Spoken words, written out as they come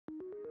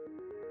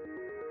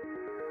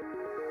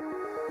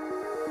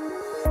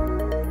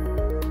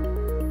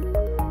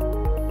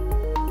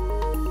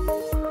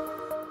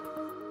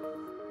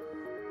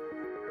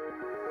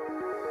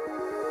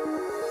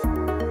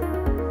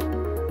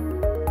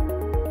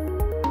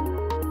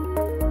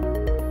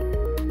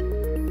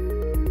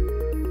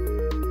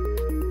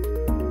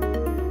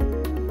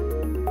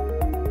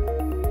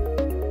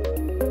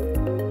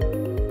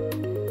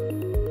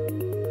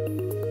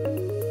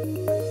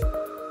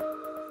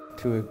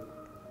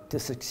to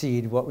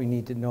succeed, what we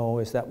need to know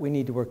is that we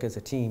need to work as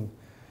a team.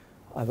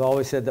 I've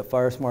always said that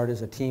FireSmart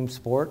is a team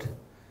sport,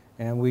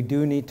 and we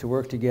do need to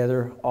work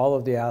together, all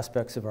of the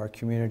aspects of our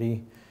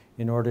community,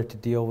 in order to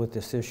deal with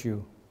this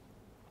issue.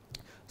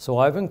 So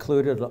I've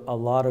included a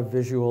lot of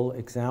visual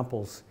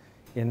examples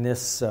in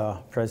this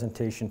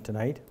presentation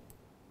tonight.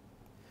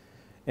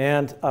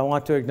 And I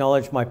want to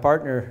acknowledge my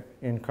partner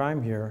in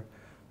crime here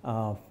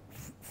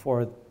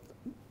for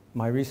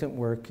my recent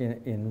work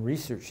in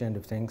research end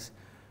of things.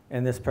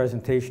 And this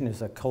presentation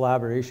is a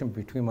collaboration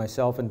between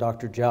myself and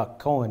Dr. Jack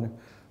Cohen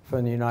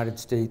from the United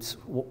States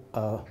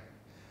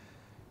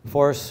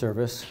Forest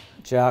Service.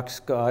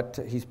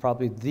 He's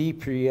probably the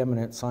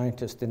preeminent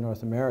scientist in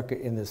North America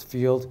in this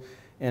field,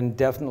 and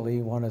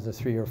definitely one of the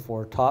 3 or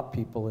 4 top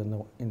people in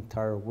the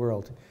entire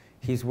world.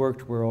 He's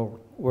worked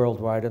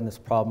worldwide on this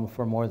problem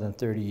for more than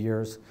 30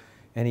 years,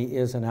 and he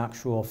is an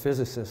actual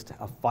physicist,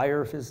 a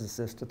fire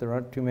physicist. There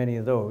aren't too many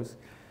of those.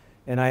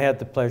 And I had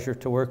the pleasure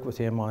to work with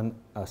him on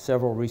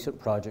several recent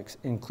projects,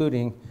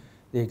 including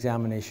the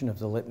examination of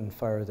the Lytton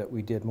fire that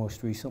we did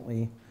most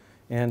recently,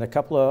 and a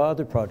couple of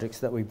other projects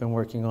that we've been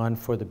working on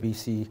for the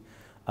BC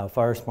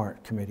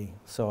FireSmart Committee.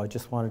 So I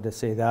just wanted to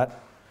say that.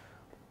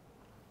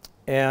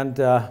 And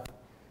I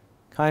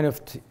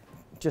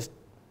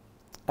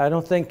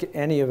don't think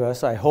any of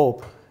us, I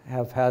hope,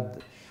 have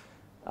had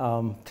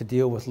to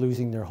deal with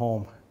losing their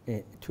home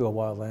to a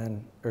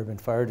wildland urban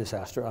fire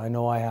disaster. I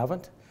know I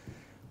haven't,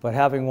 but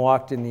having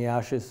walked in the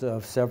ashes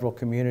of several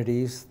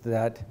communities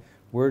that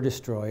were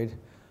destroyed,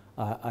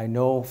 I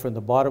know from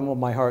the bottom of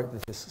my heart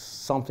that this is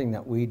something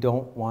that we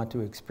don't want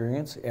to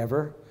experience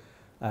ever.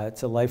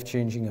 It's a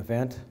life-changing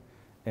event,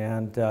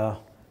 and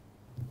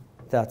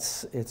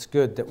it's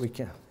good that we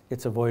can.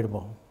 It's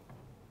avoidable.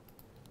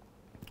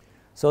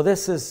 So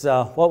this is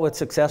what would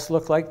success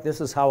look like. This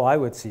is how I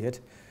would see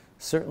it.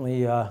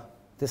 Certainly,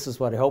 this is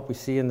what I hope we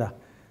see in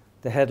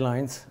the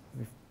headlines.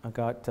 I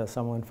got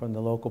someone from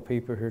the local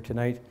paper here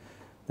tonight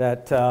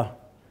that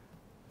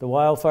the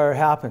wildfire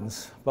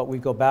happens, but we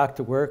go back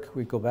to work,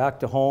 we go back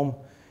to home,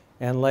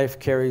 and life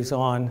carries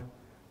on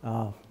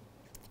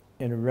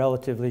in a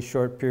relatively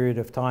short period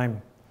of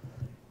time.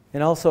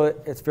 And also,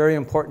 it's very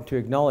important to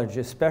acknowledge,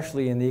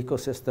 especially in the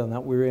ecosystem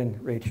that we're in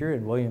right here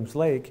in Williams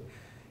Lake,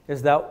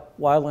 is that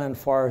wildland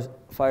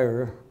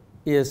fire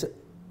is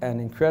an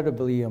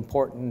incredibly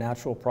important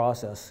natural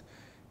process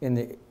in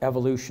the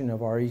evolution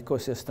of our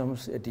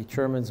ecosystems. It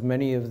determines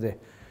many of the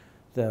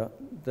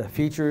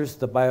features,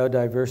 the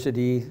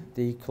biodiversity,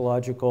 the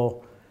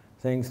ecological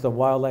things, the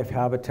wildlife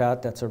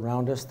habitat that's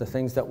around us, the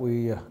things that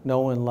we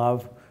know and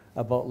love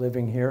about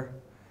living here.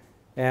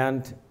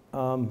 And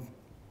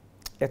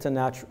it's a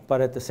natural, but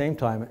at the same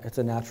time, it's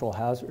a natural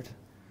hazard.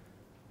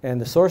 And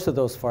the source of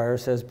those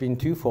fires has been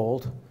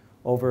twofold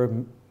over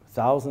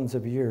thousands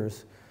of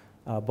years,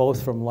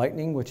 both from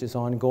lightning, which is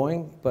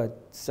ongoing,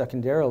 but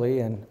secondarily,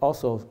 and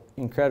also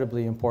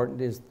incredibly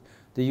important, is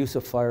the use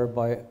of fire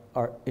by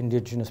our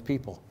indigenous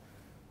people,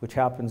 which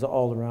happens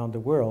all around the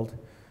world,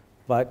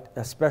 but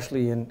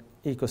especially in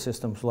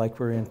ecosystems like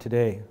we're in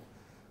today.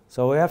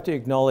 So we have to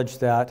acknowledge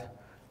that,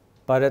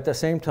 but at the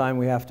same time,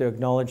 we have to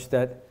acknowledge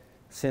that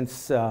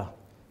since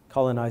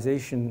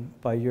colonization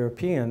by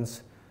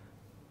Europeans,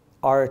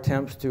 our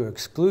attempts to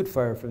exclude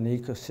fire from the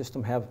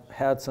ecosystem have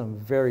had some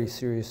very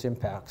serious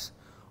impacts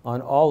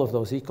on all of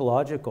those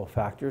ecological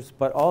factors,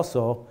 but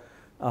also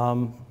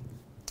on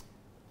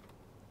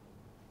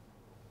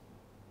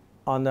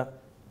the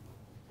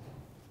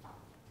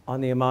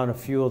amount of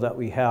fuel that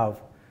we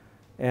have.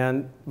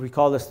 And we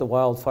call this the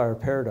wildfire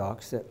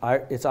paradox.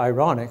 It's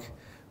ironic,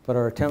 but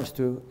our attempts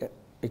to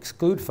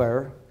exclude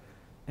fire,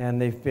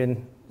 and they've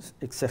been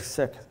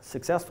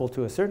successful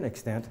to a certain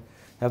extent,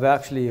 have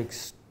actually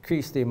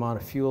increased the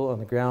amount of fuel on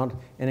the ground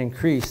and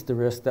increased the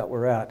risk that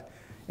we're at,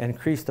 and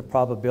increased the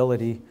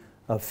probability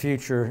of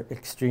future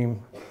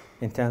extreme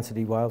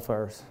intensity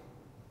wildfires.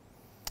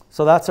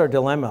 So that's our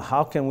dilemma.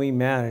 How can we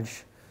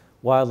manage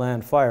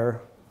wildland fire?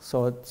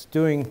 So it's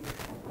doing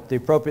the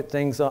appropriate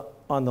things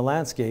on the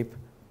landscape,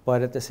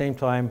 but at the same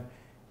time,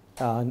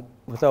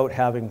 without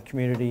having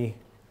community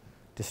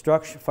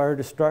destruction, fire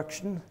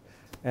destruction.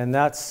 And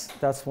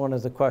that's one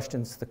of the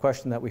questions, the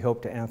question that we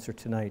hope to answer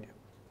tonight.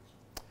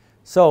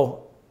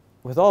 So,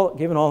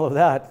 given all of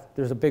that,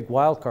 there's a big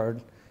wild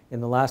card. In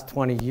the last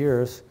 20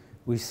 years,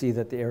 we see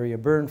that the area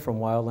burned from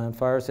wildland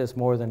fires has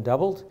more than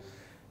doubled,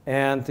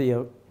 and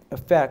the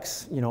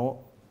effects,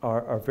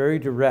 are very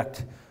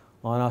direct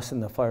on us in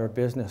the fire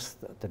business.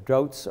 The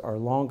droughts are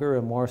longer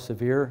and more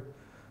severe.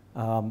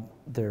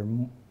 They're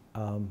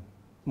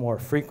more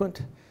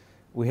frequent.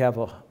 We have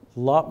a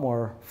lot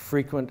more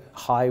frequent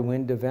high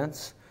wind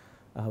events.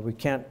 We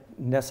can't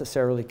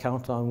necessarily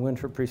count on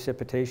winter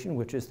precipitation,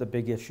 which is the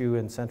big issue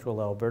in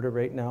central Alberta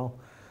right now.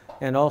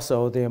 And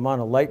also the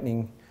amount of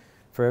lightning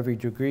for every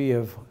degree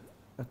of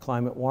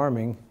climate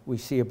warming, we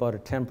see about a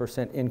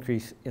 10%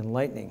 increase in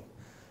lightning.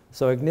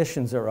 So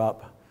ignitions are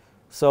up.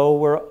 So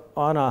we're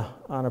on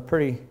a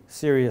pretty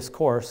serious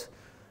course.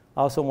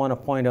 I also want to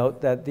point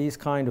out that these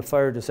kind of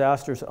fire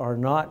disasters are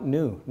not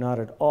new, not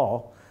at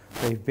all.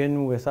 They've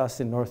been with us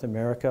in North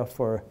America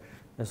for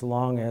as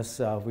long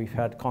as we've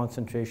had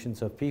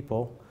concentrations of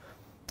people.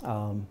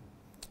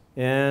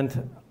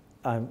 And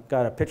I've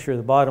got a picture at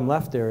the bottom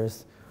left there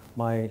is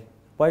my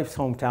wife's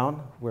hometown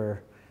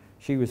where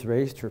she was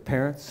raised, her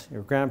parents,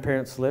 her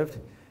grandparents lived.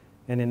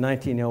 And in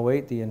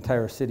 1908, the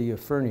entire city of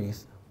Fernie,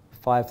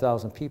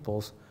 5,000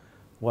 peoples,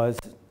 was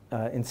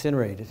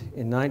incinerated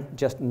in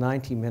just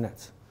 90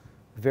 minutes.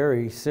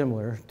 Very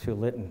similar to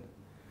Lytton.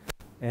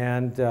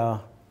 And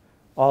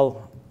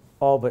all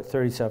but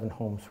 37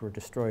 homes were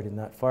destroyed in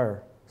that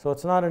fire. So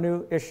it's not a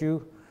new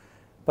issue,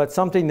 but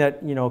something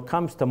that, you know,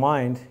 comes to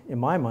mind, in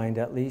my mind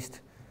at least,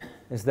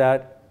 is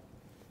that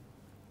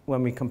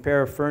when we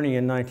compare Fernie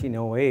in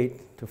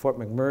 1908 to Fort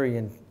McMurray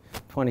in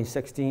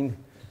 2016,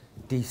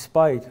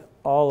 despite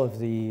all of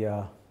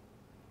the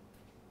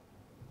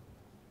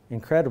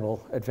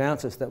incredible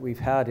advances that we've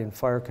had in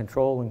fire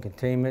control and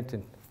containment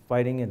and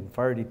fighting and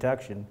fire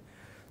detection,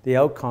 the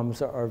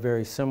outcomes are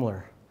very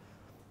similar.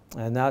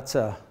 And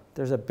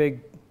there's a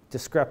big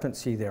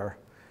discrepancy there.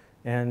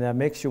 And that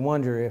makes you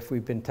wonder if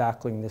we've been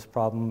tackling this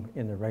problem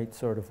in the right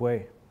sort of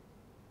way.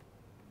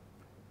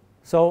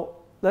 So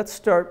let's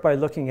start by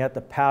looking at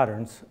the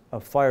patterns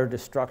of fire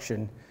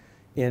destruction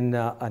in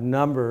a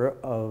number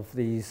of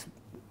these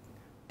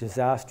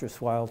disastrous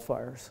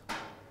wildfires.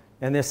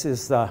 And this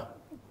is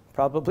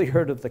probably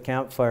heard of the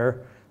Camp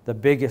Fire, the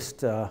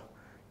biggest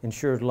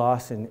insured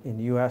loss in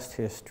US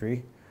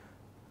history,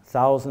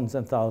 thousands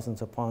and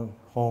thousands upon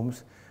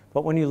homes.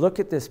 But when you look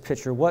at this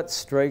picture, what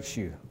strikes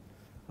you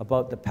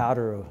about the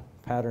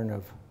pattern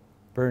of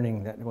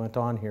burning that went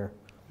on here?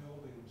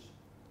 Buildings.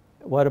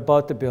 What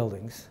about the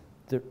buildings?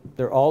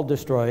 They're all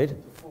destroyed.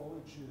 The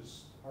foliage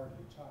is hardly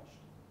touched.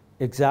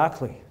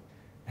 Exactly.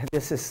 And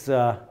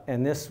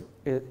this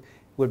it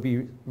would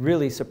be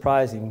really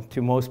surprising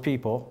to most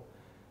people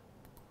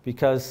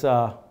because,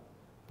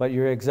 but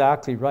you're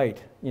exactly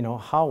right. You know,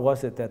 how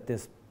was it that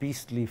this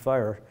beastly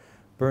fire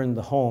burned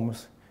the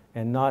homes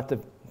and not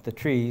the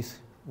trees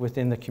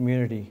within the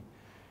community?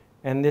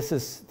 And this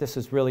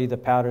is really the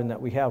pattern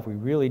that we have. We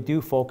really do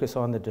focus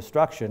on the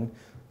destruction.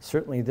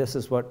 Certainly this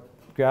is what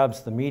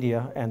grabs the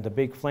media and the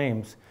big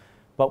flames,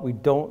 but we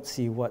don't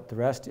see what the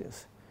rest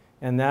is.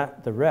 And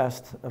that the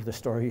rest of the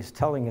story is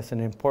telling us an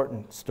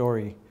important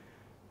story.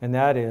 And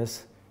that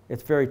is,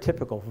 it's very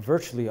typical.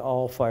 Virtually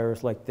all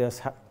fires like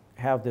this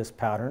have this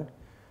pattern,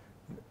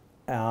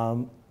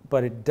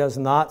 but it does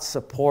not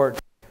support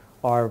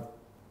our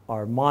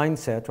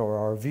mindset or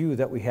our view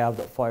that we have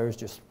that fires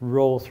just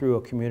roll through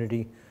a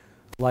community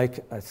like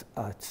a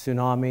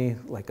tsunami,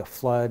 like a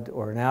flood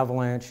or an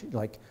avalanche,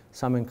 like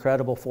some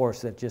incredible force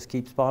that just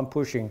keeps on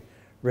pushing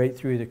right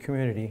through the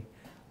community.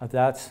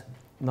 That's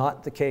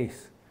not the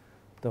case.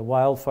 The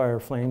wildfire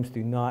flames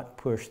do not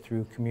push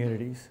through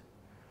communities.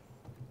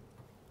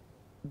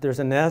 There's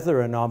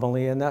another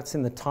anomaly, and that's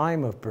in the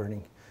time of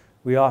burning.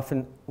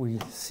 We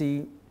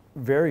see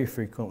very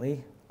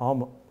frequently,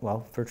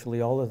 well,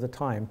 virtually all of the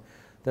time,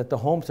 that the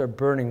homes are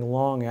burning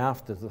long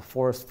after the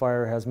forest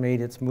fire has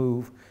made its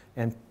move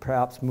and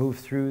perhaps moved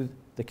through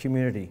the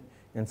community,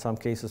 in some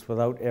cases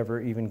without ever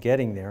even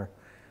getting there.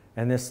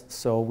 And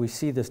so we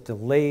see this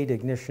delayed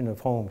ignition of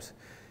homes.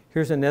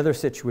 Here's another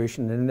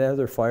situation,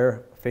 another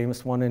fire, a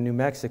famous one in New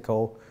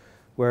Mexico,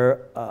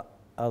 where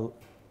a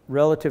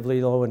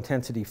relatively low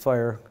intensity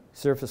fire,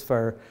 surface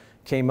fire,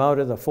 came out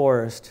of the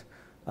forest.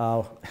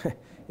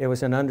 It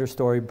was an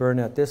understory burn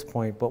at this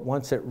point, but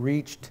once it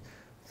reached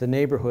the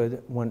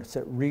neighborhood, once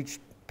it reached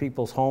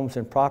people's homes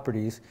and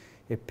properties,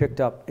 it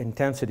picked up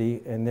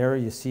intensity, and there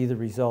you see the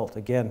result.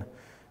 Again,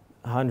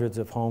 hundreds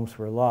of homes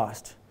were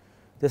lost.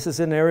 This is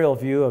an aerial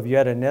view of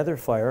yet another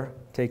fire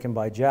taken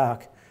by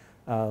Jack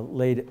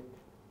late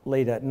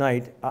at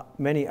night,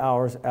 many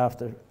hours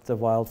after the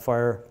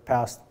wildfire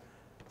passed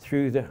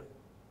through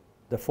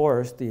the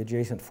forest, the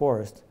adjacent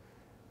forest.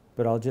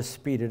 But I'll just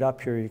speed it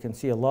up here. You can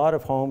see a lot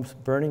of homes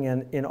burning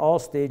in all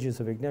stages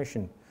of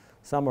ignition.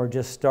 Some are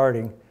just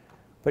starting,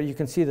 but you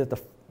can see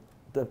that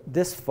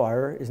this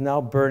fire is now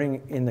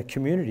burning in the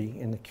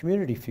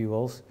community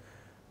fuels,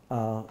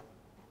 and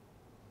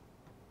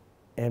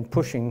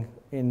pushing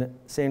in the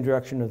same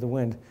direction of the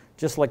wind,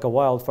 just like a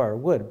wildfire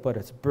would, but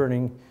it's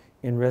burning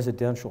in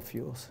residential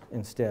fuels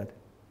instead.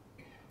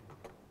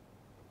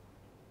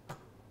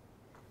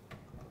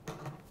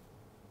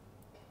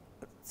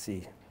 Let's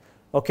see.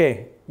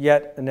 Okay,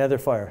 yet another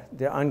fire.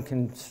 The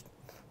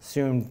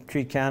unconsumed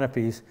tree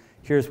canopies,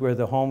 here's where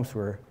the homes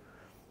were.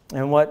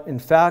 And what, in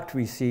fact,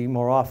 we see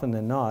more often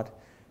than not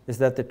is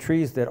that the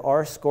trees that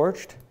are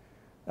scorched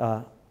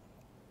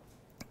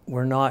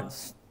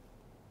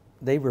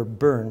they were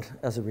burned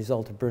as a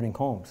result of burning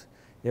homes.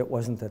 It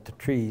wasn't that the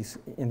trees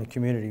in the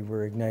community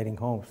were igniting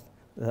homes,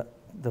 the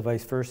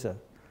vice versa.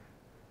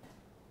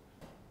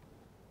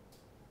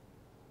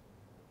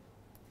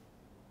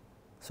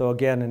 So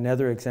again,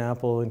 another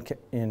example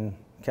in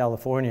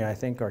California, I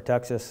think, or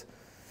Texas,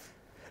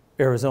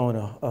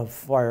 Arizona, of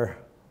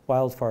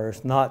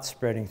wildfires not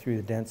spreading through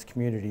the dense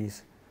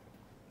communities.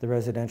 The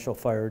residential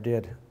fire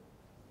did.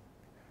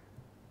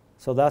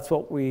 So that's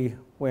what we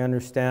we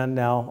understand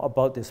now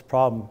about this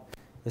problem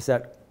is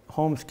that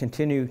homes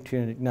continue to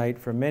ignite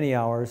for many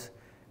hours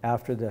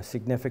after the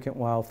significant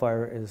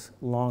wildfire is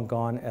long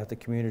gone at the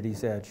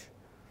community's edge.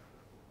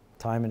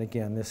 Time and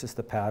again, this is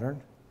the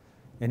pattern.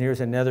 And here's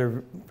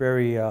another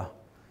very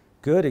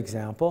good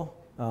example.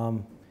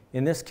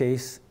 In this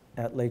case,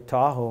 at Lake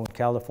Tahoe in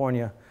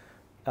California,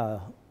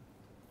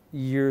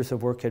 years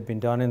of work had been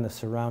done in the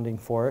surrounding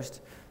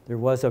forest. There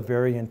was a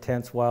very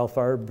intense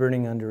wildfire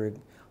burning under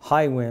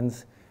high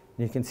winds.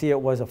 And you can see it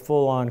was a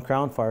full-on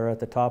crown fire at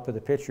the top of the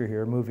picture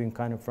here, moving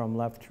kind of from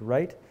left to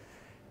right.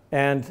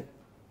 And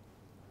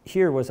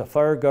here was a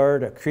fire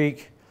guard, a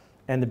creek,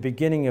 and the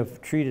beginning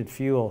of treated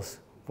fuels,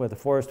 where the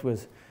forest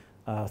was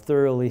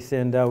thoroughly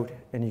thinned out.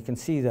 And you can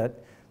see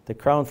that the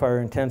crown fire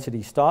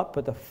intensity stopped,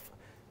 but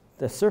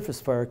the surface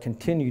fire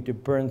continued to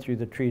burn through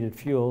the treated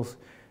fuels.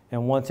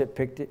 And once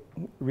it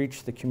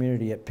reached the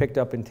community, it picked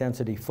up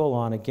intensity full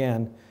on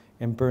again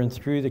and burned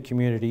through the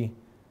community,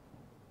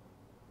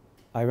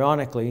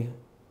 ironically,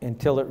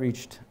 until it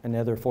reached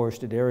another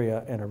forested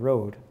area and a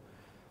road.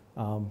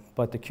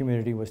 But the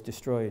community was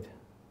destroyed.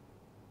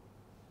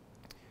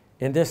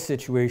 In this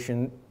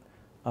situation,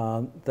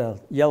 the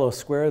yellow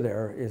square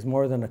there is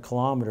more than a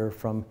kilometer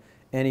from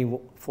any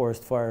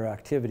forest fire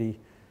activity.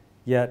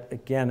 Yet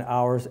again,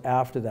 hours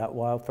after that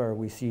wildfire,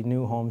 we see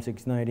new homes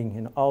igniting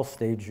in all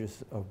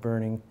stages of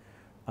burning.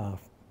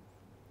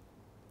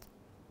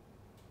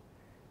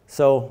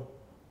 So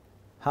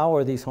how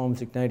are these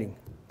homes igniting?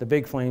 The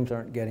big flames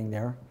aren't getting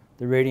there.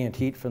 The radiant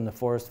heat from the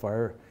forest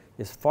fire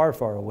is far,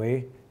 far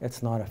away.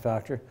 It's not a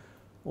factor.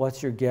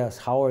 What's your guess?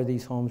 How are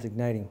these homes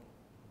igniting?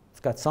 It's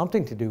got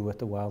something to do with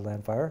the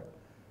wildland fire.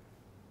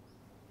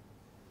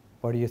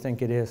 What do you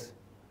think it is?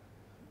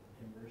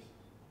 Embers.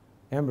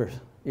 Embers,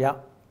 yeah.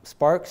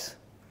 Sparks,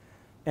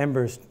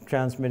 embers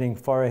transmitting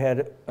far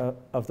ahead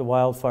of the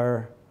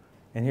wildfire.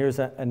 And here's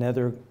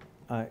another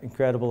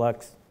incredible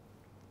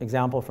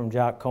example from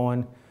Jack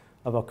Cohen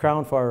of a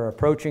crown fire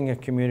approaching a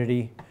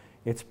community.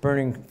 It's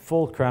burning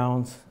full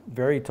crowns,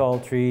 very tall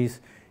trees.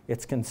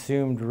 It's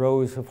consumed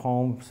rows of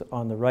homes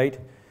on the right.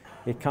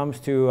 It comes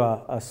to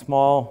a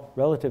small,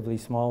 relatively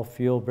small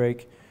fuel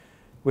break,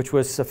 which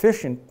was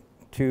sufficient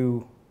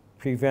to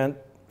prevent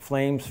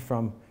flames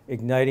from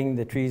igniting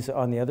the trees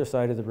on the other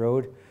side of the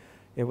road.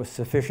 It was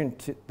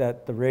sufficient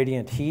that the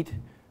radiant heat,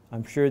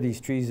 I'm sure these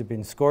trees have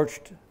been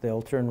scorched,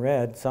 they'll turn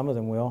red, some of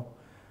them will,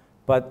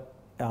 but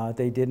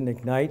they didn't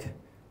ignite.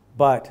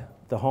 But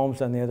the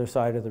homes on the other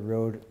side of the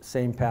road,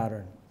 same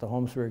pattern. The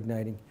homes were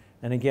igniting.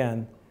 And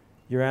again,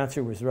 your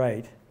answer was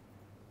right.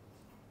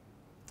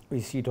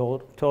 We see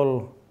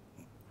total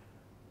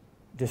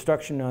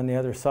destruction on the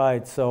other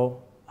side.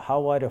 So how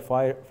wide a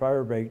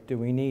fire break do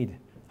we need?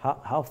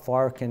 How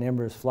far can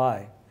embers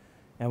fly?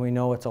 And we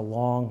know it's a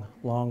long,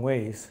 long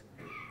ways.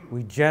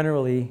 We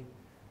generally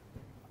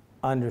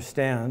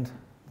understand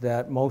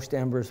that most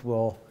embers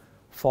will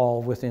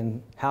fall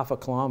within half a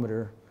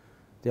kilometer.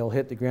 They'll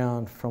hit the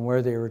ground from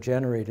where they were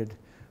generated.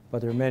 But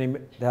there are many,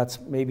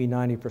 that's maybe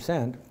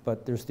 90%,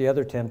 but there's the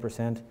other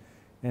 10%,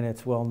 and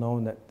it's well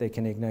known that they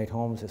can ignite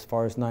homes as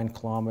far as 9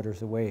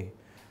 kilometers away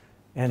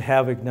and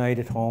have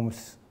ignited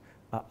homes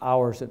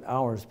hours and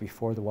hours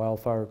before the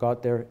wildfire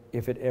got there,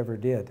 if it ever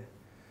did.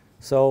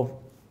 So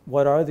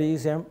what are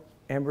these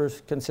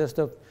embers consist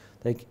of?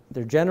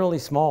 They're generally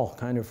small,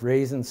 kind of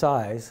raisin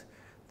size.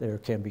 There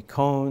can be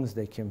cones,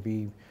 they can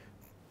be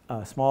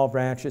small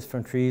branches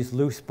from trees,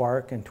 loose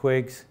bark and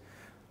twigs.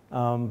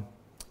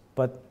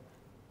 But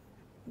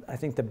I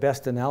think the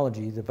best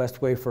analogy, the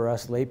best way for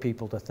us lay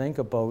people to think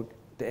about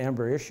the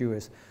ember issue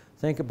is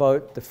think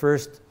about the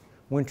first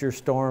winter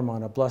storm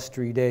on a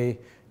blustery day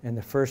and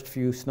the first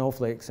few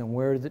snowflakes, and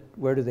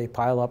where do they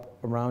pile up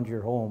around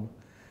your home?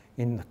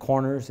 In the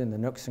corners, in the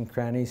nooks and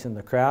crannies, in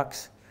the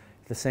cracks,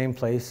 the same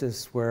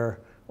places where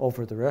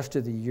over the rest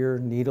of the year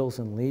needles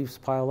and leaves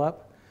pile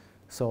up.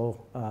 So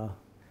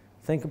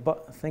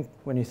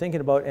when you're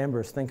thinking about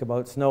embers, think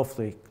about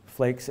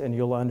snowflakes, and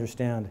you'll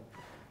understand.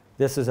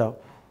 This is a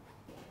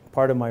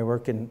part of my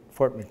work in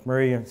Fort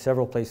McMurray. In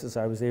several places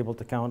I was able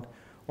to count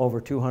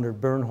over 200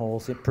 burn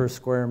holes per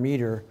square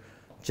meter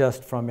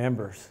just from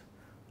embers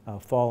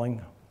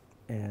falling.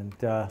 And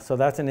so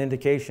that's an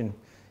indication,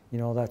 you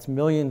know, that's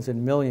millions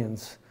and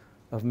millions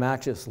of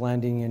matches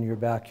landing in your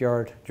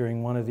backyard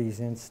during one of these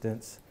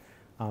incidents.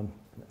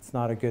 It's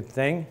not a good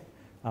thing.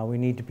 We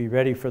need to be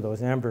ready for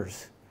those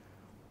embers.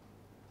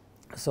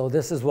 So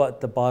this is what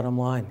the bottom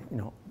line, you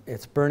know,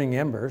 it's burning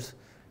embers,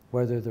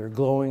 whether they're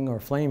glowing or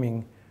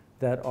flaming,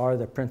 that are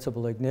the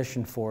principal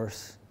ignition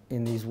force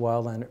in these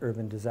wildland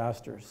urban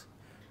disasters,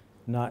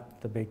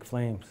 not the big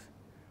flames.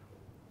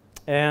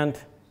 And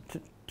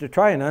to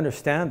try and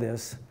understand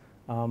this,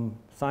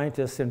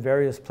 scientists in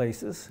various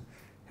places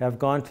have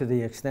gone to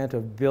the extent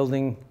of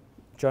building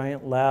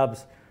giant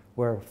labs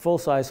where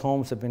full-size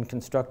homes have been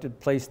constructed,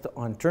 placed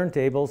on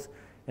turntables,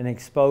 and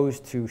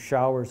exposed to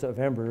showers of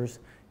embers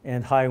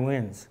and high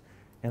winds.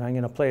 And I'm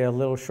going to play a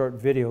little short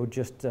video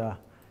just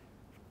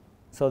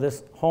so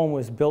this home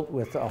was built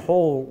with a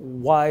whole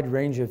wide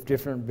range of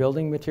different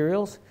building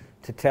materials.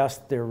 to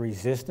test their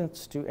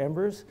resistance to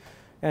embers,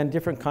 and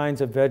different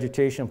kinds of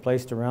vegetation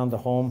placed around the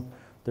home.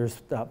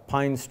 There's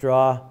pine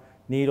straw,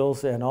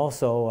 needles, and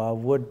also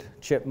wood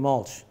chip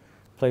mulch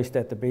placed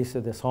at the base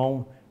of this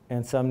home.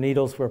 And some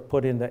needles were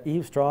put in the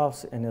eaves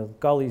troughs and the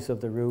gullies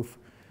of the roof.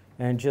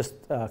 And just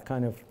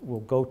kind of, we'll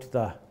go to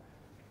the,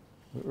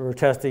 we're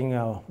testing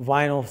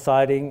vinyl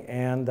siding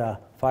and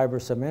fiber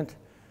cement,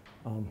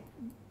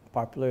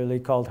 popularly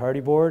called hardy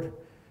board,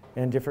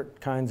 and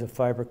different kinds of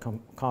fiber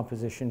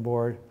composition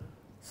board.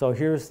 So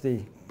here's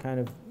the kind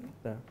of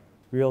the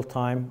real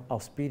time. I'll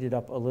speed it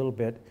up a little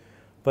bit.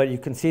 But you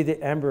can see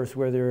the embers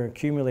where they're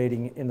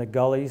accumulating in the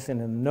gullies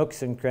and in the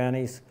nooks and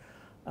crannies.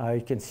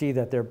 You can see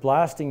that they're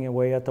blasting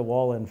away at the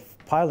wall and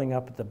piling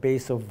up at the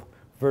base of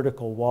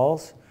vertical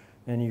walls.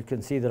 And you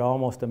can see that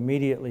almost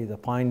immediately the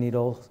pine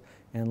needles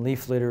and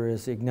leaf litter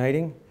is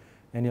igniting.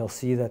 And you'll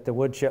see that the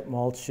wood chip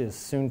mulch is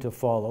soon to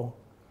follow.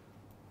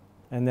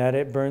 And that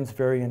it burns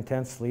very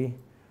intensely.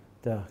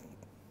 The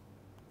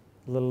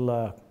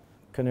little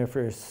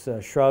coniferous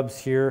shrubs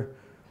here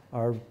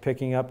are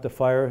picking up the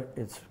fire.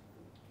 It's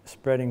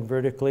spreading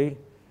vertically,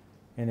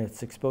 and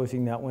it's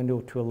exposing that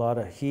window to a lot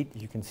of heat.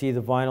 You can see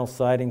the vinyl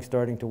siding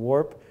starting to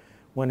warp.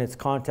 When it's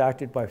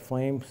contacted by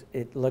flames,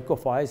 it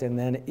liquefies, and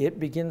then it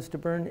begins to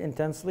burn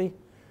intensely.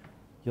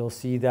 You'll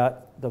see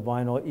that the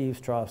vinyl eaves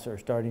troughs are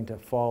starting to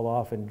fall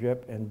off and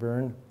drip and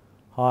burn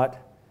hot.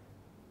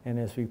 And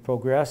as we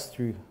progress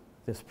through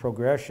this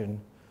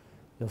progression,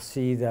 you'll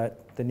see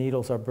that the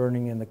needles are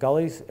burning in the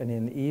gullies and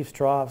in the eaves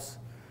troughs.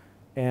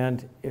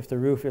 And if the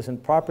roof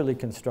isn't properly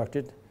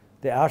constructed,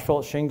 the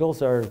asphalt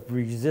shingles are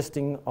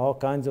resisting all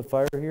kinds of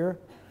fire here.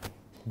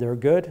 They're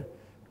good,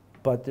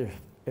 but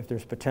if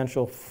there's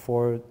potential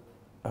for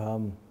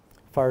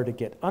fire to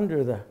get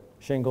under the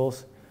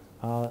shingles,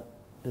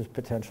 there's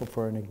potential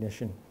for an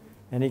ignition.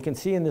 And you can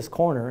see in this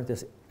corner,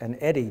 an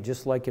eddy,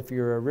 just like if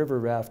you're a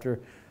river rafter,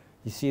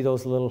 you see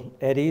those little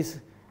eddies.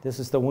 This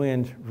is the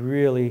wind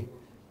really,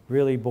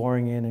 really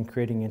boring in and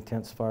creating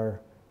intense fire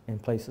in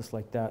places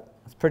like that.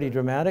 It's pretty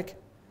dramatic.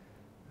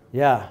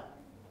 Yeah.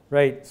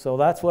 Right, so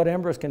that's what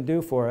embers can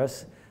do for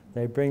us.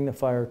 They bring the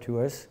fire to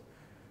us.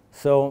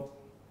 So,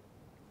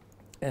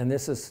 and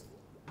this is,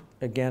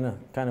 again, a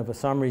kind of a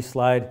summary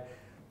slide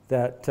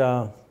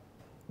that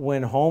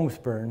when homes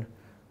burn,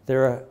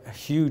 they're a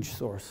huge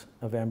source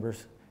of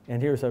embers.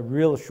 And here's a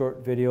real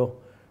short video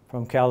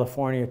from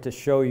California to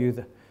show you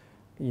that,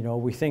 you know,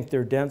 we think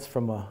they're dense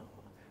from a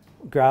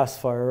grass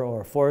fire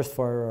or a forest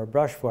fire or a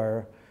brush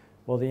fire.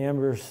 Well, the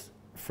embers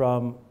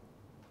from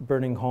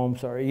burning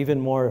homes are even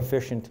more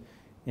efficient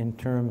in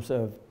terms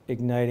of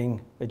igniting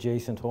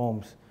adjacent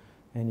homes.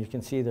 And you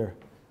can see they're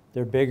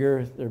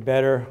bigger, they're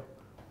better,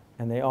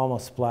 and they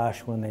almost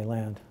splash when they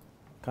land.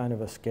 Kind of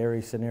a scary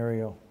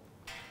scenario.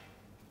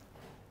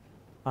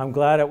 I'm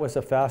glad it was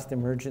a fast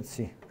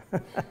emergency.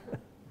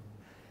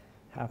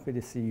 Happy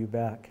to see you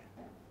back.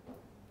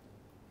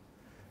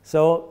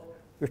 So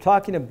we're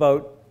talking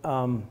about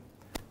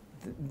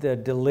the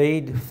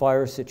delayed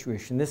fire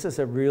situation. This is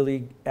a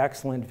really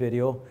excellent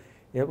video.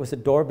 It was a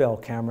doorbell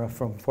camera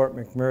from Fort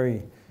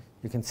McMurray.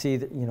 You can see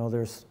that, you know,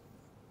 there's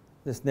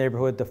this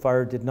neighborhood the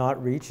fire did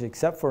not reach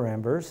except for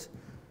embers.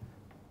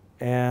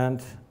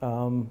 And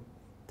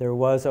there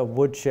was a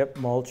wood chip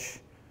mulch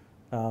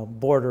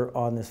border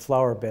on this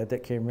flower bed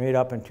that came right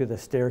up into the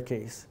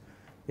staircase.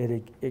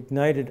 It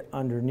ignited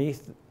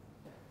underneath,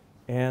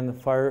 and the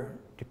fire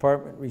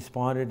department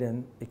responded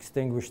and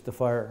extinguished the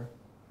fire.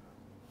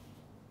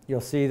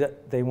 You'll see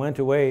that they went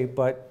away,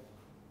 but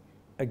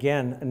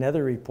again,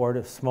 another report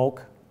of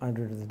smoke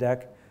under the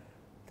deck.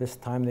 This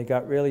time they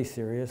got really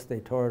serious. They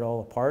tore it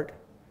all apart,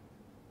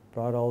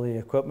 brought all the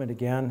equipment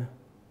again,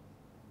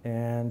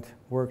 and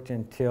worked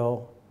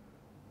until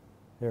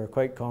they were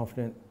quite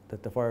confident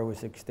that the fire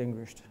was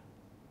extinguished.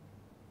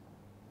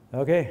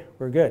 Okay,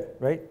 we're good,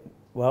 right?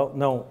 Well,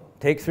 no,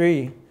 take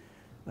 3,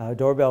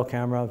 doorbell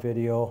camera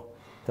video.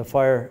 The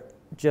fire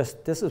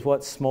this is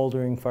what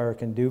smoldering fire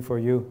can do for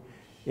you.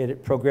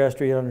 It progressed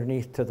right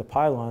underneath to the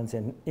pylons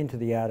and into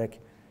the attic,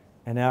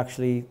 and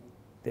actually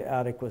the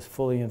attic was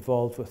fully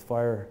involved with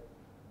fire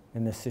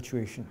in this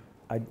situation.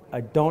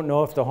 I don't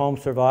know if the home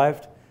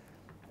survived,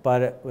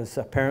 but it was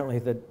apparently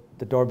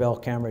the doorbell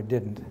camera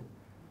didn't.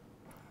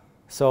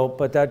 So,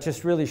 but that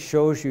just really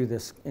shows you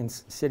this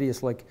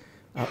insidious, like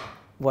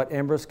what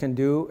embers can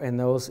do, and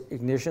those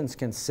ignitions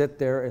can sit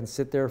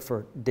there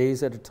for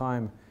days at a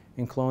time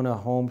in Kelowna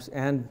homes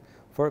and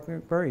Fort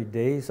McMurray.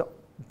 Days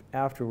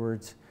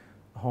afterwards,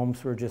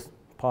 homes were just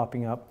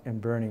popping up and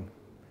burning.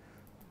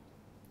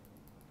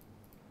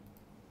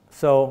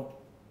 So,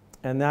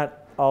 and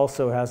that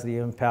also has the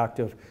impact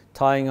of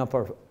tying up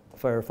our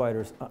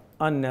firefighters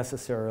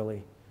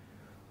unnecessarily.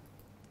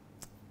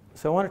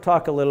 So I want to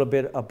talk a little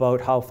bit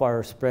about how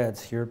fire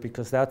spreads here,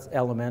 because that's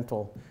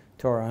elemental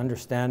to our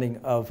understanding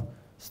of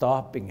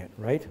stopping it,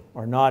 right?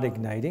 Or not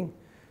igniting.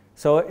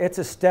 So it's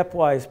a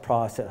stepwise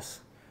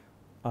process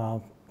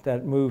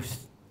that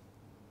moves.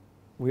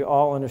 We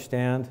all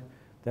understand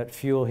that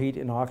fuel, heat,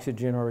 and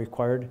oxygen are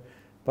required,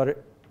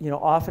 but you know,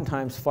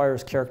 oftentimes fire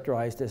is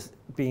characterized as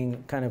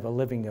being kind of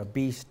a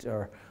beast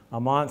or a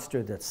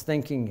monster that's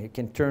thinking. It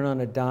can turn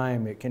on a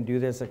dime, it can do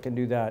this, it can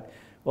do that.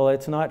 Well,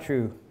 it's not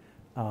true.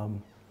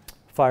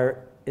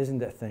 Fire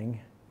isn't a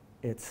thing.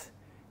 It's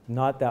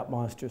not that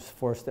monstrous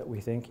force that we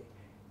think.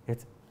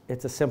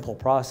 It's a simple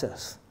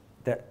process,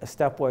 a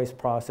stepwise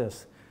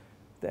process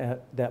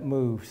that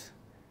moves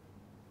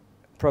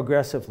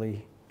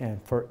progressively,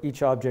 and for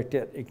each object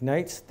it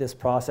ignites, this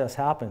process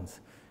happens.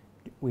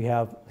 We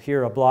have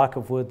here a block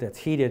of wood that's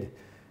heated,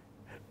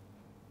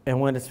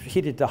 and when it's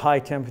heated to high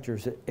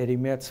temperatures, it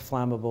emits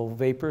flammable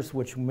vapors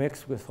which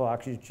mix with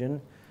oxygen,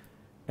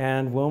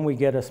 and when we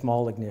get a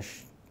small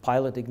ignition,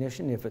 pilot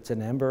ignition, if it's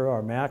an ember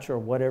or match or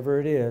whatever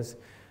it is,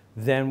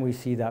 then we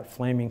see that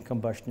flaming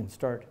combustion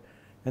start.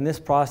 And this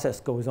process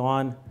goes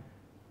on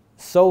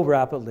so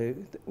rapidly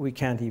that we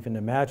can't even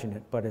imagine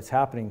it, but it's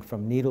happening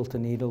from needle to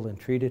needle and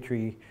tree to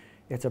tree.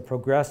 It's a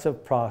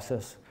progressive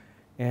process,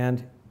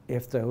 and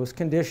if those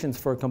conditions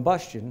for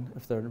combustion,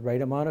 if the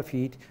right amount of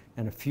heat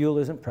and a fuel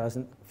isn't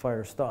present,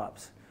 fire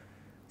stops.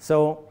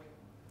 So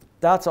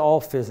that's all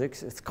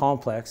physics. It's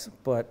complex,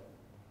 but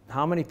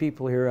how many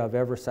people here have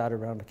ever sat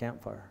around a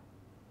campfire?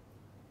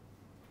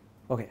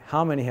 Okay,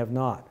 how many have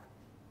not?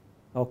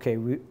 Okay,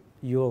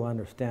 you'll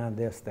understand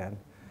this then,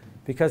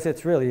 because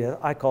it's really,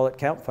 I call it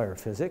campfire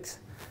physics.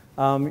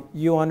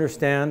 You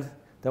understand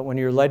that when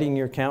you're lighting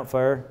your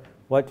campfire,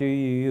 what do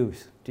you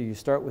use? Do you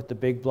start with the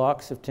big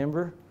blocks of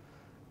timber?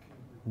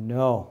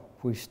 No,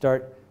 we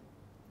start,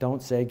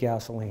 don't say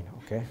gasoline,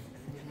 okay?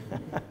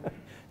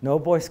 No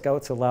Boy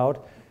Scouts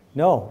allowed.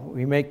 No,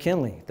 we make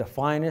kindling, the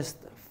finest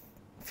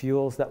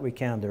fuels that we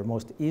can. They're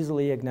most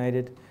easily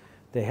ignited.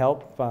 They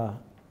help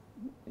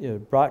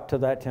brought to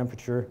that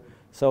temperature,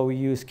 so we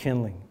use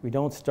kindling. We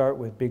don't start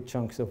with big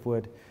chunks of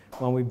wood.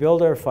 When we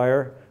build our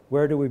fire,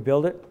 where do we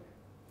build it?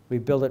 We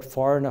build it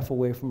far enough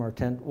away from our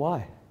tent.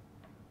 Why?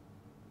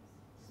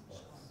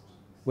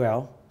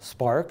 Well,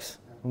 sparks,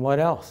 and what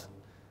else?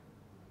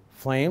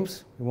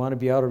 Flames. We want to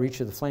be out of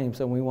reach of the flames,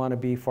 and we want to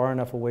be far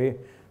enough away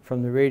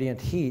from the radiant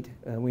heat.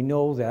 And we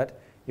know that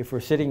if we're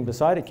sitting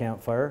beside a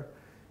campfire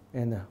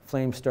and the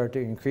flames start to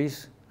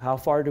increase, how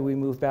far do we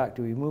move back?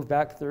 Do we move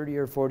back 30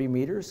 or 40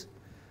 meters?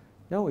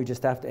 No, we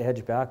just have to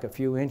edge back a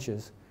few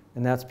inches,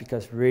 and that's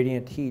because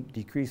radiant heat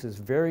decreases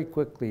very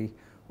quickly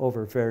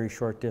over very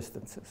short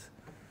distances.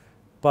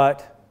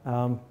 But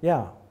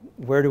yeah,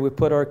 where do we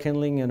put our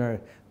kindling and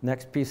our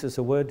next pieces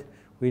of wood?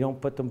 We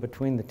don't put them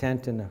between the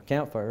tent and the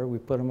campfire. We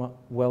put them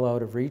well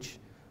out of reach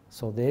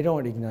so they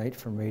don't ignite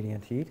from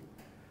radiant heat.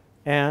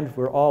 And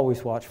we're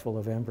always watchful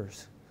of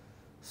embers.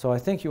 So I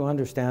think you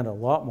understand a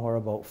lot more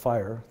about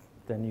fire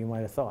than you might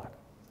have thought.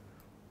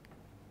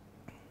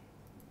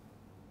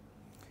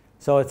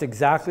 So it's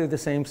exactly the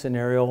same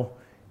scenario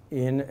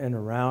in and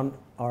around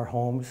our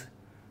homes.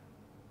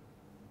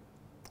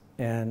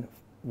 And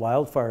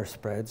wildfire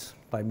spreads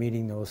by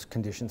meeting those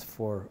conditions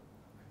for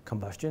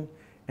combustion.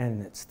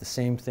 And it's the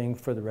same thing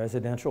for the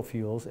residential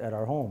fuels at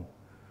our home.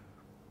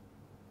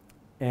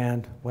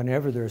 And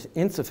whenever there's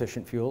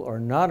insufficient fuel or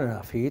not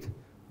enough heat,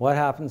 what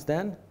happens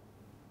then?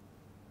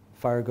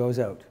 Fire goes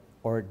out,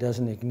 or it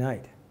doesn't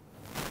ignite.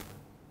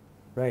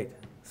 Right,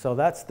 so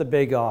that's the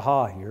big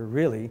aha here.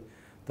 Really,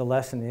 the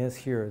lesson is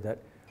here that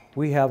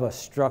we have a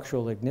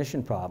structural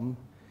ignition problem.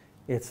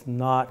 It's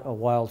not a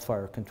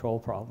wildfire control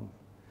problem.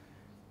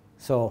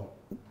 So,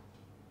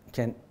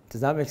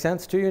 does that make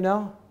sense to you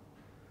now?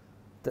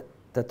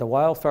 That the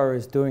wildfire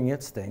is doing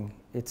its thing.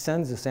 It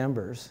sends us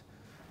embers,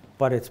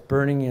 but it's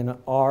burning in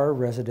our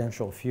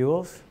residential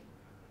fuels,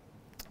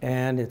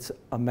 and it's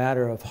a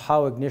matter of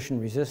how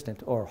ignition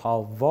resistant or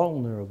how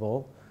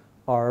vulnerable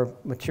our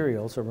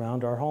materials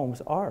around our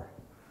homes are.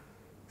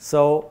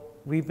 So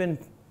we've been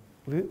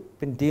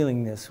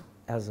dealing this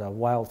as a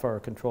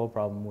wildfire control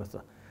problem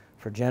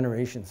for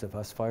generations of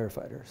us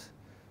firefighters.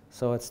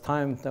 So it's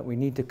time that we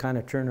need to kind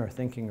of turn our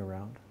thinking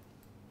around.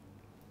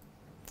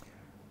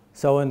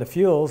 So in the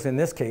fuels, in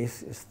this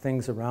case, is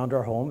things around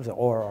our homes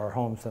or our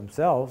homes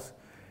themselves.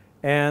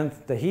 And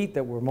the heat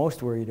that we're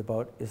most worried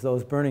about is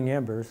those burning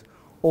embers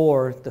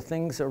or the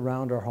things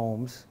around our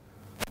homes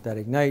that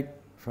ignite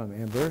from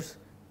embers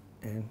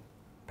and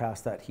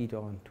pass that heat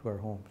on to our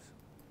homes.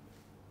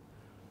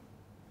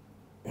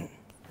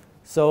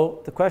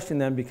 So the question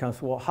then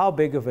becomes, well, how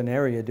big of an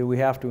area do we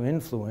have to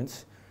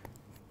influence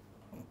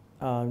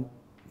to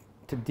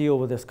deal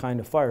with this kind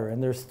of fire?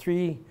 And there's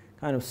three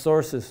kind of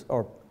sources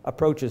or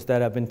approaches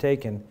that have been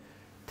taken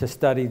to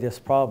study this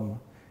problem.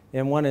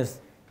 And one is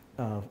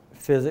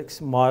physics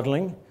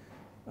modeling,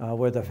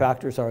 where the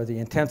factors are the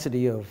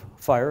intensity of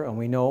fire, and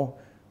we know,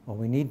 well,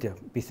 we need to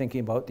be thinking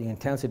about the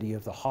intensity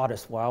of the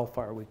hottest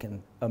wildfire we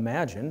can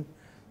imagine.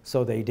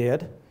 So they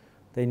did.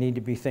 They need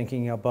to be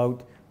thinking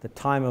about the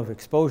time of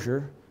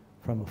exposure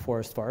from a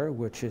forest fire,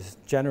 which is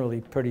generally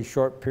a pretty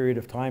short period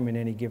of time in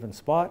any given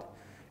spot,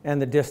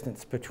 and the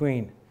distance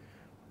between.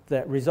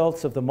 The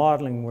results of the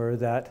modeling were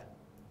that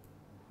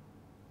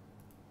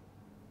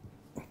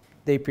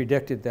they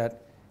predicted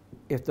that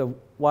if the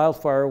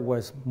wildfire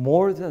was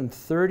more than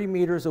 30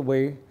 meters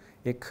away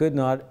it could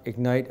not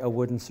ignite a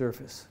wooden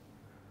surface.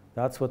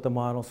 That's what the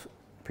models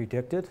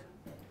predicted.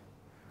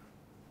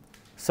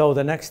 So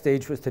the next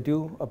stage was to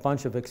do a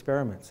bunch of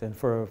experiments, and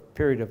for a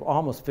period of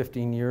almost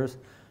 15 years,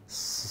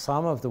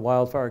 some of the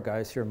wildfire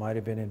guys here might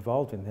have been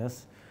involved in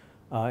this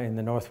in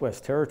the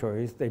Northwest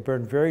Territories. They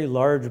burned very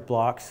large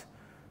blocks,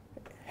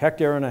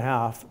 hectare and a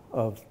half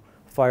of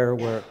fire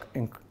were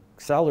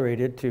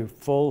accelerated to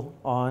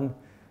full-on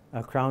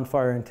crown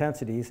fire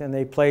intensities, and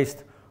they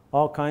placed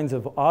all kinds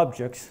of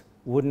objects,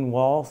 wooden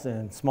walls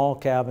and small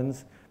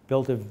cabins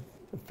built of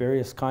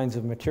various kinds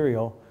of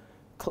material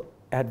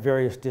at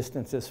various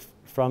distances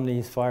from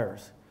these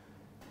fires.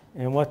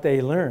 And what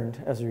they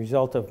learned as a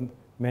result of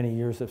many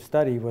years of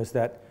study was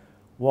that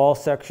wall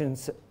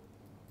sections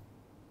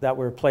that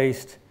were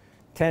placed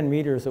 10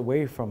 meters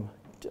away from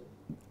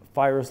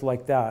fires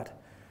like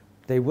that,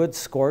 they would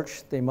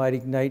scorch, they might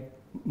ignite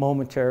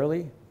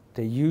momentarily,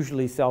 they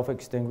usually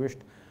self-extinguished,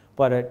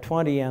 but at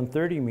 20 and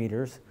 30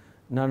 meters,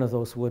 none of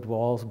those wood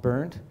walls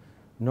burned,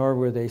 nor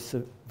were they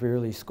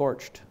severely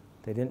scorched.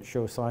 They didn't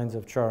show signs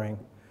of charring.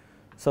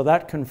 So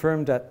that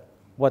confirmed that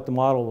what the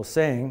model was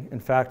saying, in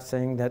fact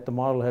saying that the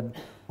model had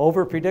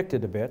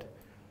over-predicted a bit.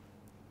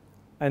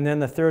 And then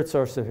the third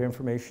source of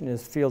information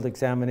is field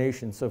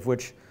examinations, of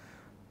which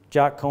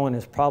Jack Cohen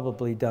has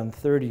probably done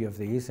 30 of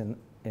these, and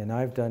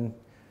I've done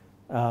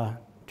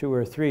 2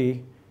 or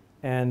 3,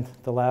 and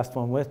the last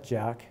one with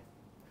Jack.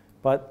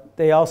 But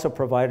they also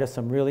provide us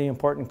some really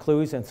important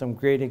clues and some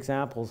great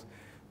examples.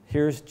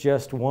 Here's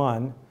just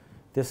one.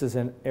 This is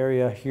an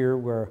area here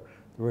where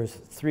there was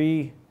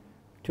 2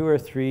 or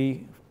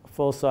 3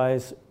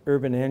 full-size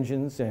urban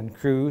engines and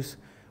crews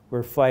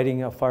were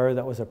fighting a fire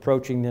that was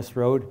approaching this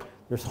road.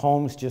 There's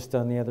homes just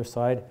on the other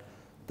side.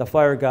 The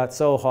fire got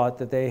so hot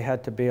that they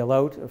had to bail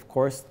out, of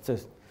course, to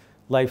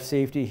life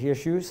safety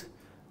issues.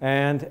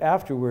 And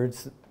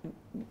afterwards,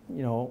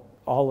 you know,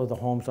 all of the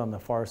homes on the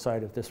far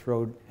side of this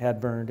road had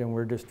burned and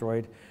were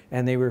destroyed,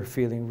 and they were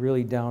feeling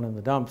really down in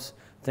the dumps,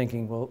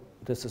 thinking, well,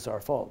 this is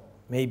our fault.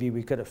 Maybe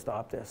we could have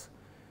stopped this.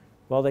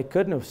 Well, they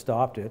couldn't have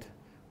stopped it,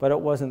 but it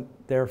wasn't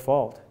their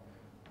fault.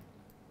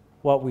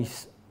 What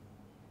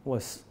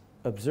was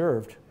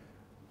observed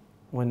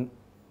when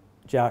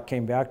Jack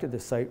came back to the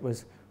site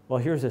was, well,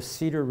 here's a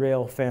cedar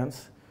rail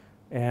fence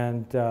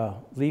and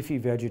leafy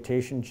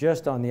vegetation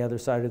just on the other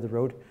side of the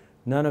road.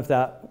 None of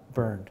that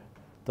burned.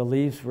 The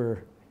leaves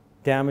were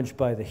damaged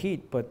by the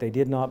heat, but they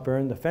did not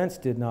burn. The fence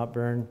did not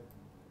burn.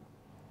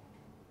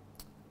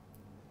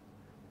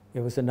 It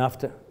was enough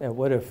to, it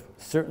would have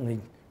certainly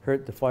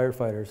hurt the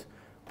firefighters,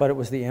 but it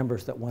was the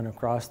embers that went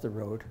across the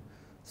road.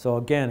 So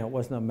again, it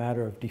wasn't a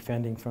matter of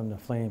defending from the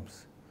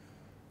flames.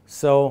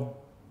 So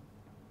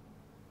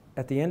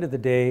at the end of the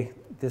day,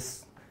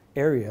 this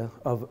area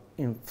of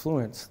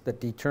influence that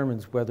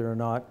determines whether or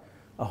not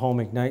a home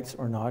ignites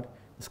or not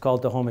is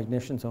called the home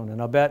ignition zone. And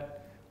I'll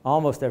bet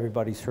almost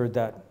everybody's heard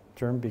that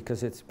term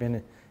because it's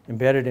been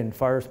embedded in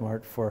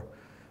FireSmart for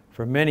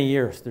many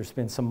years. There's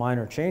been some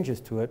minor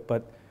changes to it,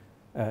 but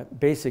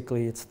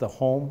basically it's the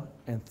home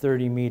and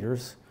 30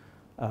 meters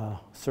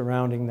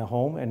surrounding the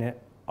home and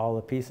all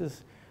the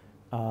pieces.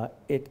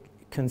 It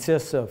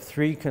consists of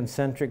 3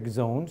 concentric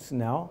zones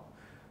now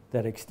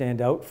that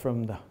extend out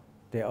from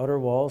the outer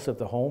walls of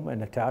the home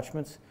and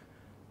attachments.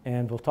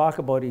 And we'll talk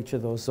about each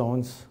of those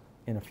zones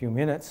in a few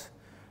minutes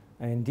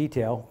in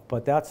detail,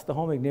 but that's the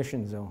home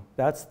ignition zone.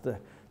 That's the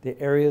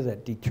area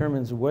that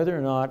determines whether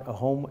or not a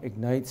home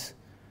ignites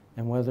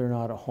and whether or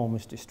not a home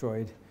is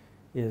destroyed,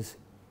 is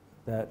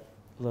that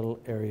little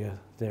area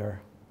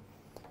there.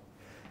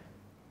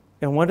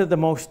 And one of the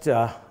most,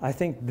 I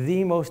think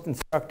the most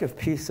instructive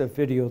piece of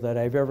video that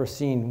I've ever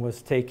seen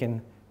was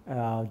taken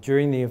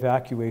during the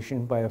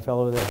evacuation by a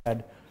fellow that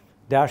had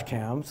dash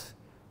cams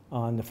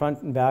on the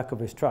front and back of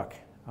his truck.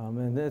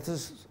 And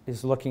this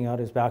is looking out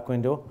his back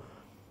window.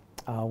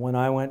 When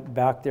I went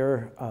back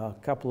there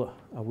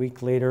a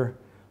week later,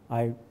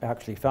 I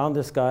actually found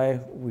this guy.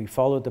 We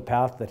followed the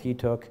path that he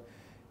took,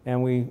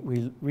 and we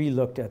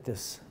re-looked at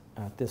this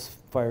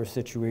fire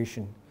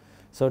situation.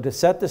 So to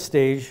set the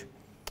stage,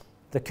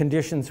 the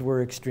conditions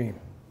were extreme.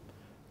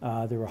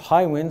 There were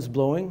high winds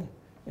blowing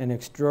and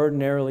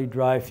extraordinarily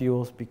dry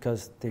fuels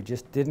because they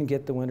just didn't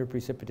get the winter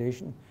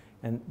precipitation.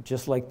 And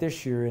just like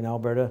this year in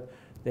Alberta,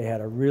 they had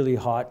a really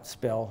hot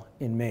spell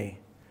in May,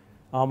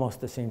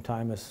 almost the same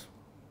time as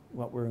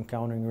what we're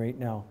encountering right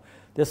now.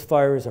 This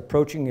fire is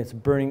approaching, it's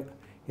burning.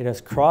 It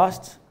has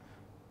crossed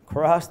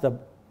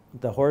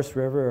the Horse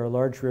River, or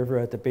large river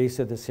at the base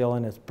of this hill,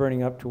 and it's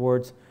burning up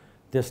towards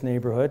this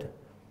neighborhood.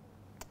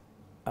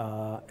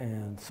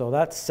 And so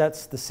that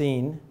sets the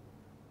scene.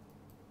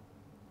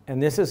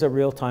 And this is a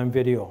real-time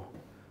video.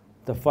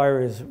 The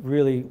fire is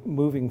really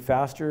moving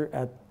faster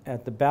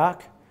at the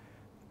back,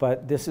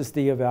 but this is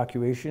the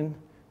evacuation.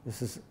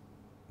 This is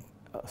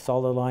a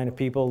solid line of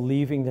people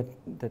leaving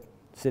the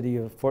city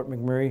of Fort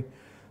McMurray.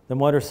 The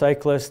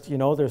motorcyclist, you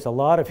know, there's a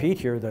lot of heat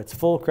here. That's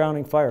full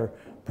crowning fire,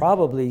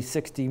 probably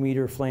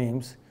 60-meter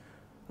flames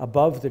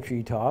above the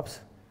treetops.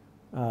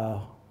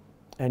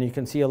 And you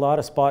can see a lot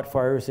of spot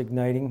fires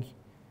igniting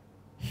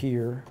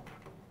here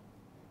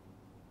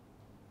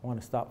I want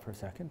to stop for a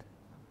second.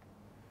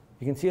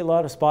 You can see a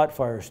lot of spot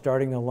fires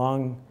starting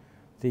along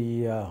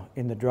the,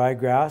 in the dry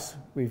grass.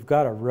 We've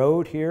got a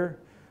road here,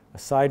 a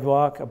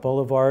sidewalk, a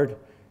boulevard,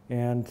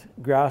 and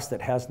grass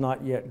that has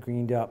not yet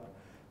greened up.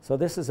 So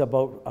this is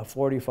about a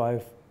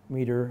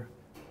 45-meter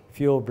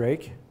fuel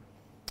break.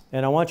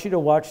 And I want you to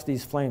watch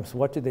these flames.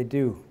 What do they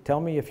do? Tell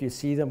me if you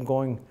see them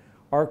going,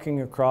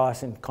 arcing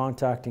across and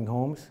contacting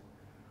homes.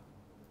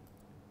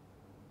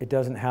 It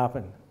doesn't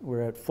happen.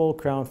 We're at full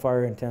crown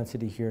fire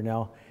intensity here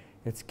now.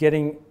 It's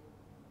getting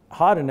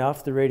hot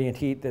enough, the radiant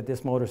heat, that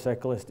this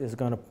motorcyclist is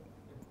going to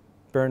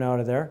burn out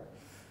of there.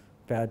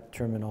 Bad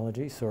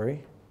terminology,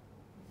 sorry.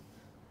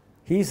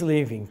 He's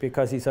leaving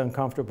because he's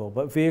uncomfortable,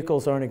 but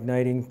vehicles aren't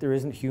igniting, there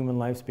isn't human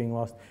lives being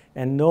lost,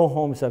 and no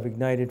homes have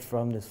ignited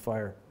from this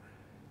fire,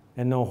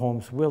 and no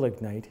homes will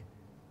ignite.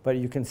 But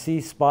you can see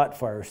spot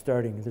fire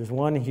starting. There's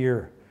one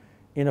here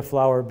in a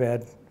flower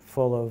bed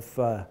full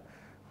of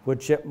wood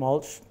chip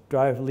mulch,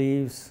 dry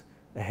leaves,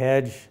 a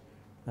hedge,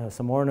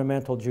 some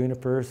ornamental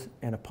junipers,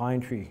 and a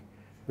pine tree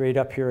right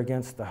up here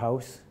against the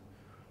house.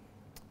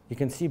 You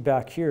can see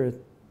back here,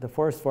 the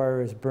forest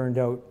fire is burned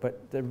out,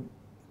 but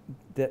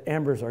the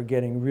embers are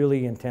getting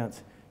really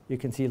intense. You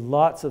can see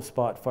lots of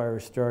spot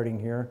fires starting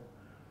here.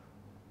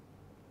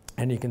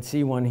 And you can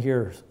see one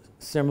here,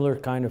 similar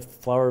kind of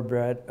flower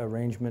bed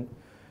arrangement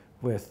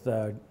with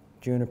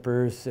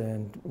junipers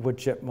and wood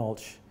chip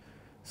mulch.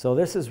 So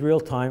this is real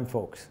time,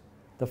 folks.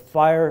 The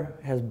fire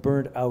has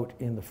burned out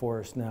in the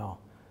forest now.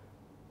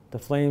 The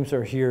flames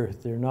are here.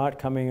 They're not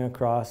coming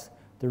across.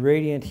 The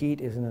radiant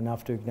heat isn't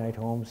enough to ignite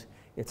homes.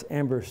 It's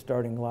embers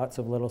starting lots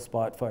of little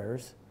spot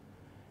fires.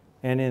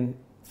 And in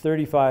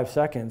 35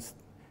 seconds,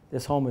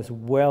 this home is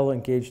well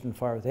engaged in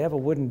fire. They have a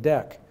wooden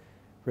deck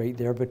right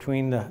there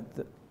between the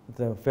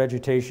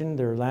vegetation,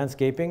 their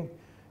landscaping,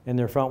 and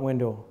their front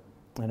window.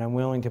 And I'm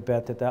willing to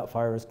bet that that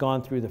fire has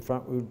gone through the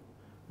front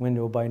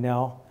window by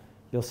now.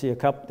 You'll see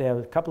they have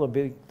a couple of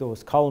big,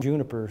 those column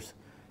junipers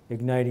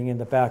igniting in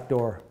the back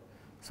door.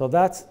 So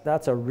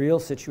that's a real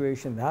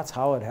situation. That's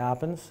how it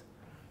happens.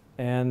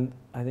 And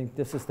I think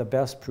this is the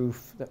best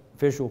proof,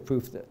 visual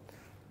proof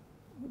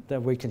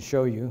that we can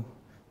show you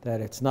that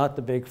it's not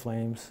the big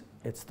flames,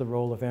 it's the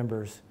roll of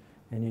embers,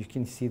 and you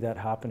can see that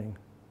happening.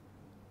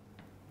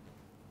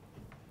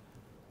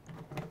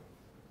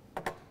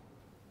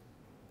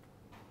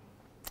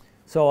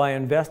 So I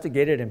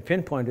investigated and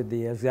pinpointed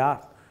the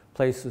exact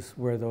places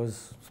where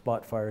those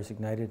spot fires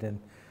ignited, and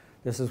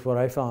this is what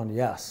I found.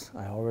 Yes,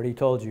 I already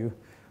told you,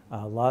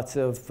 lots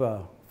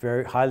of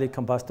very highly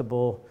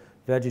combustible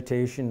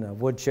vegetation, a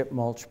wood chip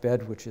mulch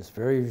bed, which is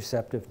very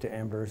receptive to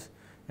embers,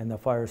 and the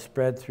fire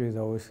spread through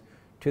those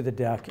to the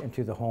deck and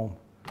to the home.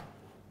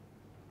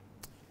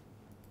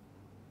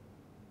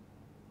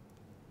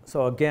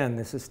 So again,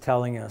 this is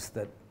telling us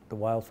that the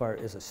wildfire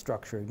is a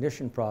structure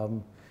ignition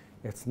problem.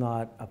 It's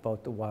not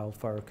about the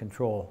wildfire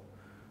control.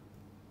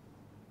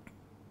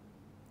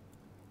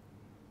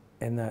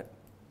 And that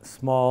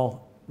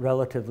small,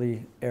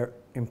 relatively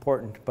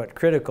important but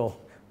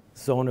critical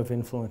zone of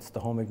influence, the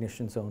home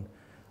ignition zone.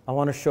 I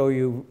want to show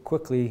you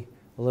quickly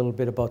a little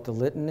bit about the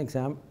Lytton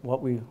exam,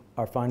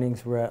 our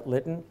findings were at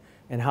Lytton,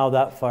 and how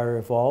that fire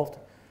evolved.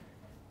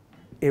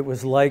 It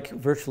was like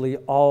virtually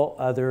all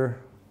other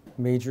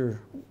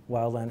major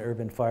wildland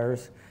urban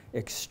fires,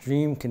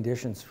 extreme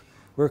conditions.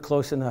 We're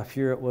close enough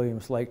here at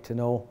Williams Lake to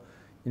know,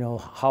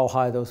 how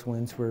high those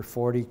winds were,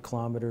 40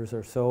 kilometers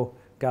or so,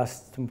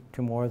 gusts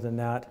to more than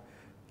that,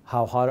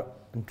 how hot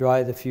and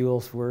dry the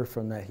fuels were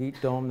from that heat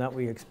dome that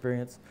we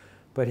experienced.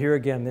 But here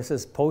again, this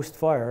is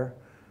post-fire.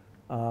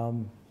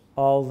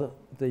 All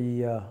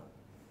the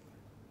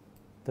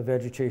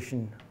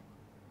vegetation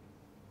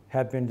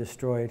had been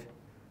destroyed,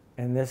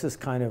 and this is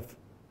kind of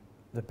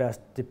the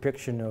best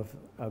depiction of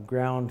a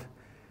ground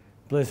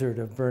blizzard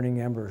of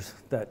burning embers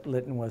that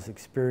Lytton was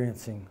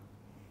experiencing.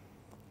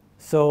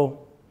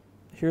 So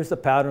here's the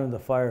pattern of the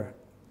fire.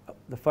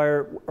 The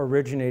fire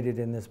originated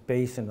in this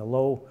basin, a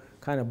low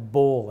kind of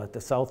bowl at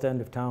the south end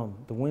of town.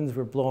 The winds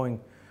were blowing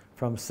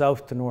from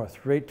south to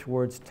north, right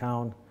towards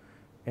town,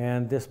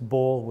 and this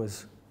bowl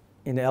was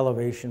in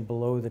elevation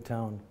below the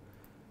town.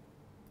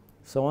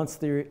 So once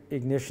the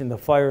ignition, the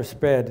fire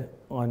spread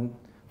on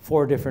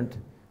 4 different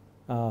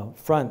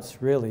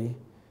fronts, really.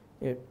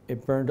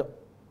 It burned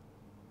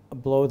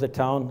below the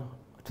town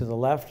to the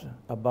left,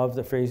 above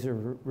the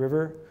Fraser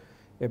River.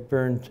 It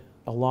burned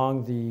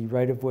along the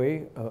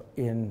right-of-way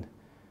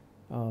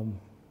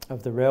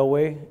of the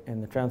railway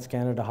and the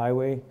Trans-Canada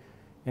Highway,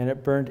 and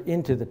it burned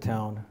into the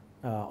town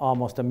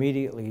almost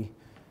immediately.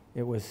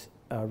 It was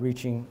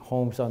reaching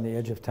homes on the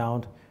edge of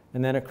town,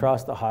 and then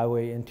across the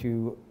highway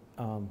into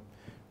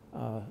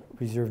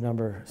reserve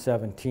number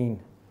 17.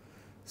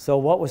 So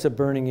what was it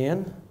burning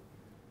in?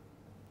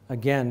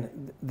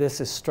 Again,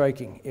 this is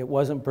striking. It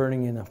wasn't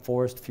burning in the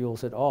forest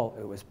fuels at all.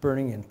 It was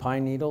burning in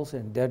pine needles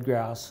and dead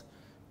grass,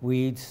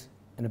 weeds,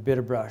 and a bit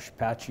of brush,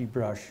 patchy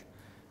brush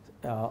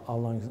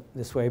along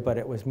this way, but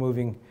it was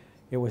moving.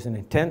 It was an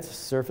intense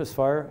surface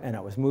fire, and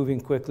it was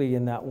moving quickly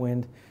in that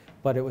wind,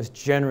 but it was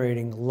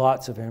generating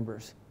lots of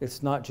embers.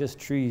 It's not just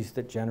trees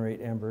that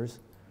generate embers.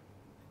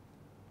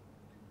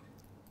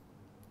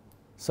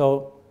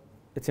 So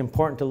it's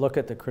important to look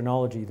at the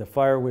chronology. The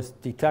fire was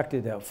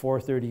detected at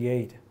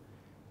 4:38,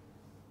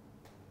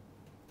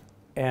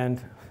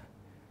 and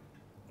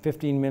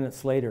 15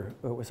 minutes later,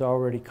 it was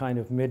already kind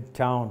of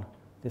mid-town.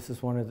 This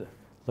is one of the,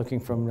 looking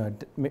from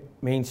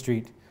Main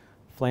Street,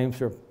 flames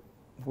were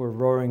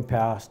roaring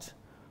past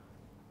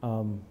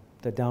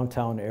the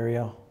downtown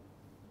area.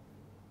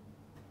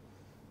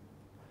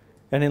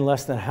 And in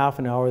less than half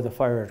an hour, the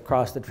fire had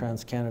crossed the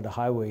Trans-Canada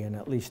Highway in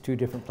at least 2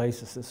 different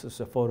places. This is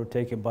a photo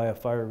taken by a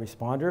fire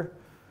responder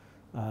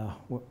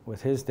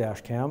with his dash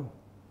cam.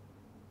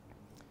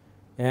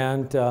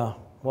 And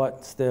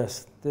what's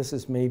this? This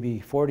is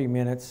maybe 40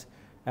 minutes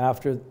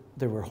after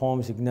there were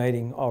homes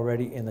igniting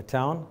already in the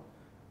town.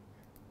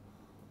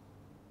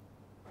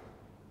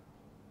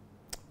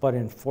 But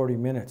in 40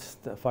 minutes,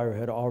 the fire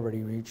had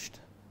already reached,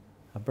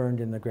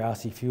 burned in the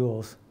grassy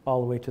fuels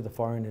all the way to the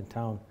far end of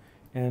town.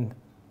 And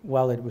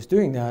while it was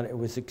doing that, it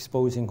was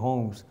exposing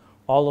homes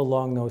all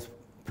along those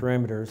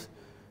perimeters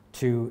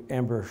to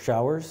ember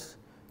showers.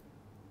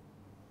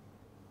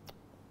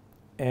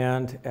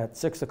 And at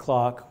 6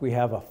 o'clock, we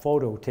have a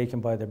photo taken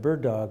by the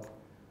Bird Dog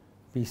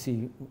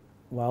BC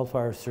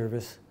Wildfire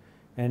Service.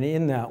 And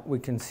in that, we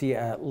can see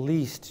at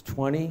least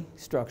 20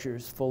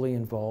 structures fully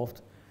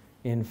involved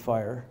in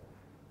fire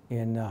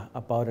in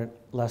about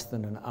less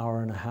than an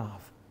hour and a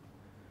half.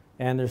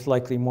 And there's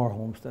likely more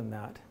homes than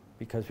that,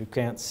 because we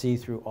can't see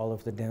through all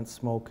of the dense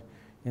smoke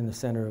in the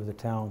center of the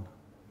town.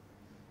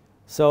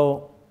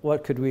 So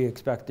what could we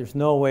expect? There's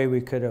no way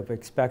we could have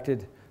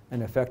expected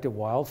an effective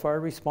wildfire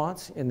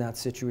response in that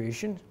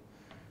situation,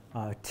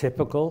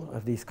 typical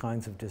of these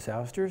kinds of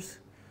disasters.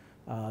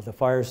 The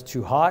fire's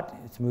too hot,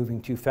 it's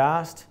moving too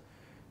fast,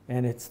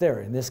 and it's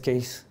there. In this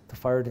case, the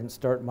fire didn't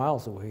start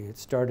miles away. It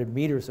started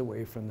meters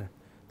away from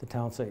the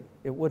town site.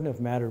 It wouldn't have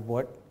mattered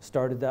what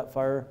started that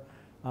fire.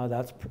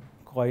 That's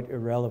quite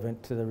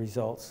irrelevant to the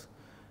results.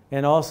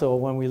 And also,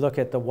 when we look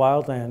at the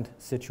wildland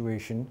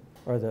situation,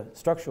 or the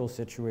structural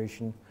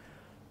situation,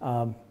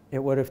 it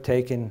would have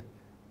taken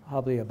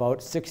probably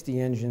about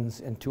 60 engines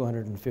and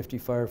 250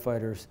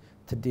 firefighters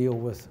to deal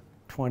with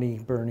 20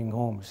 burning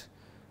homes.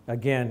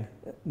 Again,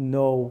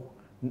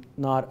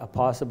 not a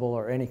possible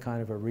or any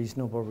kind of a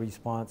reasonable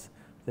response.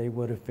 They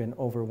would have been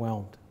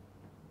overwhelmed.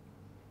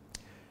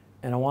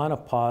 And I want to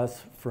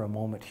pause for a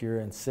moment here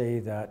and say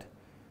that,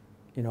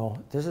 you know,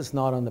 this is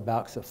not on the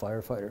backs of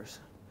firefighters.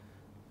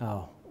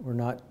 We're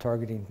not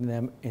targeting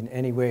them in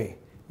any way.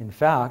 In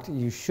fact,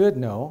 you should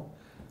know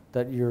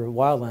that your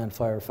wildland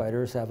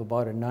firefighters have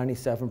about a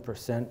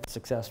 97%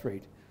 success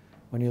rate.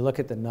 When you look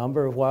at the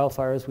number of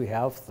wildfires we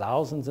have,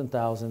 thousands and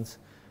thousands,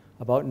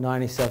 about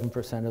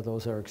 97% of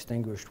those are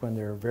extinguished when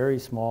they're very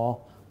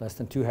small, less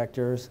than 2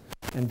 hectares,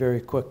 and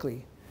very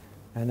quickly.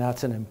 And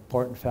that's an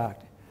important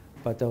fact.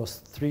 But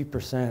those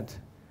 3%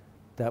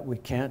 that we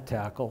can't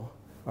tackle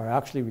are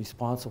actually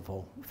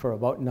responsible for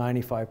about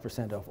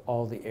 95% of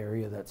all the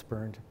area that's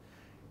burned.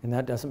 And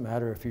that doesn't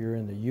matter if you're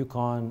in the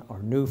Yukon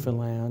or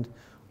Newfoundland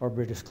or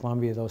British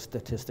Columbia, those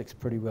statistics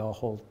pretty well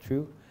hold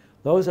true.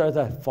 Those are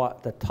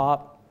the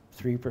top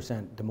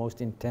 3%, the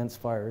most intense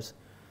fires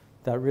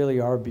that really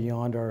are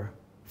beyond our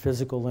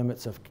physical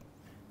limits of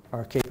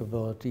our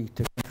capability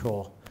to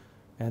control.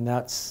 And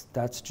that's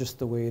just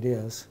the way it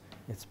is.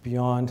 It's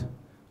beyond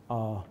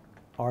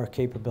our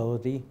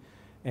capability.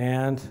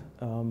 And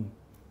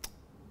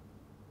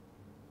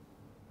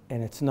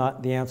it's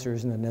not, the answer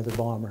isn't another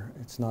bomber.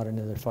 It's not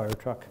another fire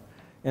truck.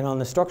 And on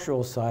the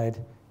structural side,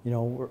 you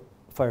know,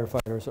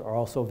 firefighters are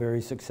also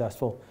very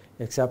successful,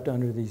 except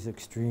under these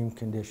extreme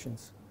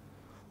conditions.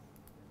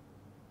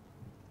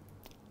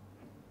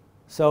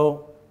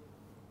 So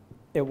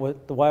the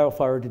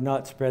wildfire did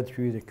not spread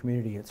through the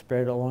community. It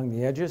spread along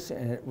the edges,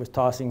 and it was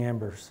tossing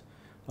embers.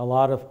 A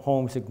lot of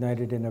homes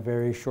ignited in a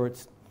very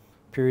short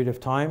period of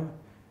time,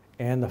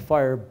 and the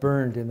fire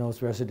burned in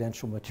those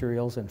residential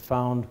materials and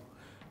found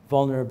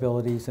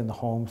vulnerabilities in the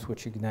homes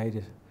which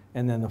ignited,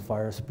 and then the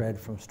fire spread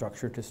from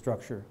structure to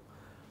structure.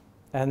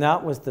 And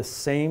that was the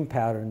same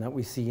pattern that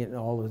we see in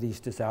all of these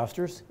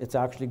disasters. It's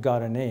actually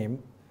got a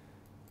name.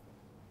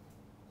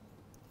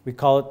 We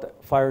call it the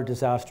fire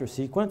disaster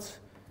sequence,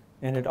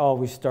 and it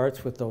always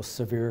starts with those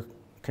severe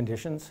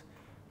conditions.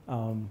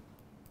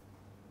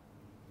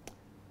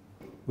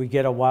 We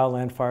get a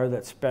wildland fire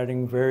that's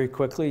spreading very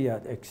quickly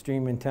at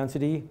extreme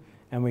intensity,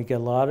 and we get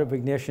a lot of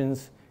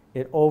ignitions.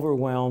 It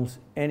overwhelms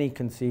any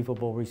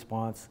conceivable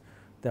response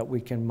that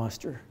we can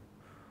muster.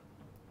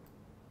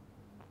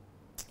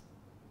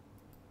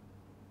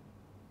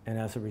 And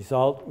as a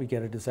result, we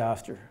get a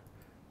disaster.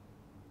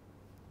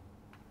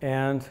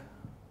 And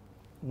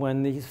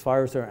when these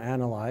fires are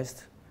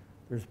analyzed,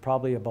 there's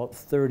probably about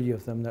 30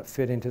 of them that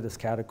fit into this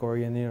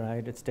category in the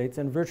United States,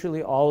 and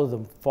virtually all of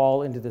them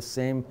fall into the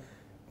same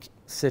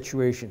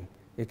situation.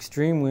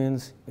 Extreme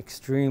winds,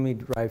 extremely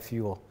dry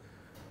fuel.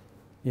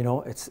 You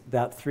know, it's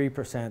that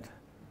 3%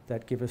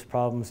 that give us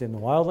problems in the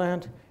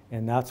wildland,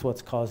 and that's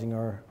what's causing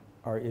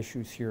our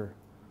issues here.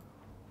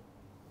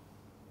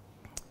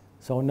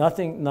 So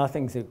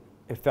nothing's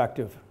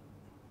effective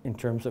in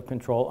terms of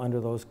control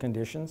under those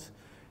conditions,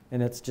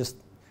 and it's just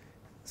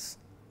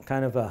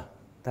kind of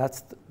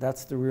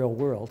that's the real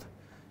world,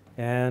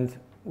 and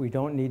we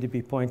don't need to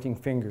be pointing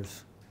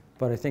fingers.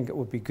 But I think it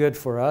would be good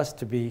for us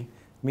to be,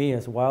 me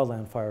as a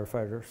wildland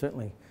firefighter,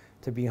 certainly,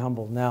 to be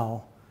humble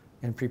now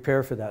and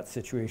prepare for that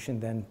situation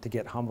than to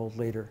get humbled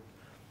later.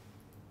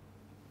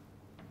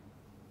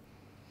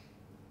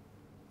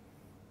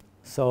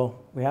 So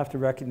we have to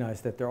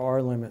recognize that there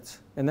are limits,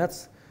 and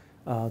that's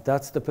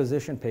the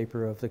position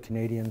paper of the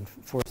Canadian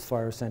Forest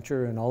Fire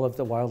Centre and all of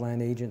the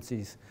wildland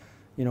agencies.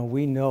 You know,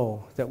 we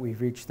know that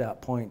we've reached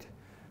that point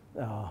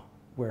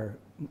where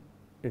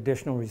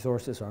additional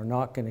resources are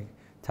not going to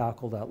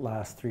tackle that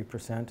last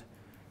 3%,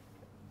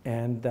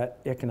 and that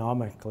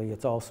economically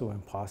it's also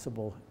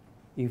impossible,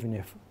 even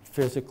if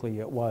physically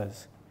it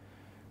was.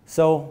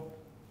 So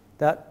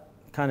that's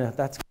kind of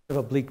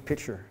a bleak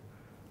picture.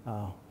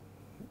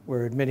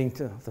 We're admitting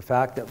to the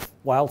fact that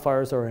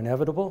wildfires are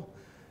inevitable,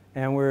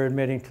 and we're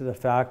admitting to the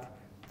fact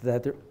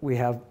that we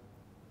have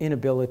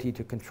inability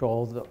to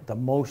control the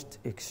most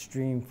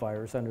extreme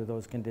fires under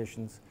those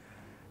conditions.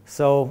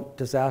 So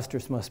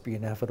disasters must be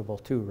inevitable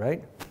too,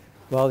 right?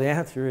 Well, the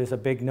answer is a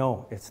big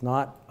no. It's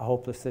not a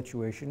hopeless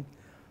situation.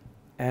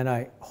 And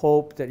I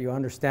hope that you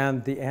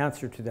understand the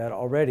answer to that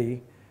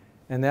already,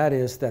 and that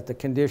is that the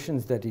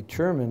conditions that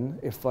determine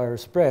if fire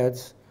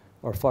spreads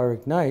or fire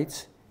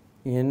ignites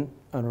in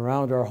and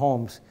around our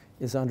homes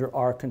is under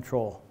our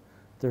control.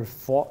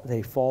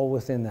 They fall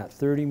within that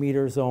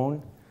 30-meter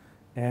zone,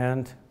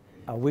 and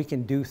we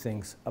can do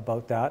things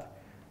about that.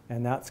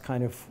 And that's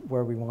kind of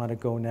where we want to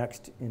go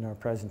next in our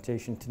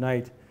presentation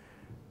tonight,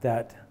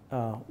 that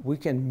we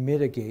can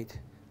mitigate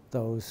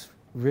those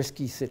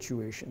risky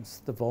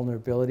situations, the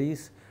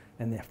vulnerabilities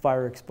and the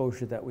fire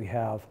exposure that we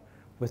have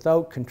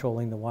without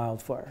controlling the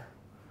wildfire.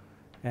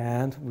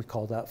 And we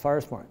call that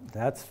FireSmart.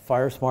 That's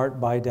FireSmart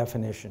by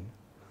definition.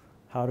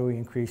 How do we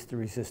increase the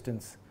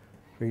resistance,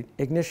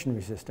 ignition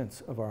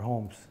resistance of our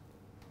homes?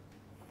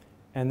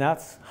 And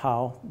that's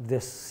how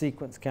this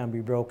sequence can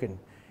be broken.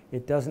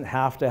 It doesn't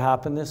have to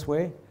happen this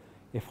way.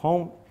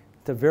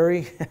 The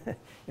very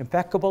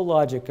impeccable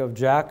logic of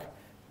Jack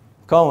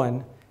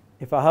Cohen,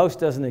 if a house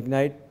doesn't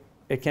ignite,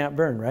 it can't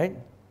burn, right?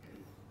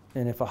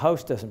 And if a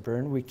house doesn't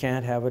burn, we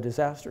can't have a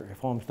disaster if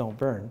homes don't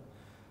burn.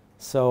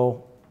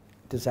 So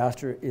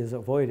disaster is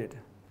avoided,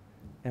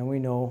 and we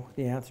know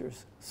the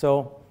answers.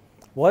 So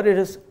what it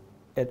is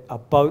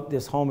about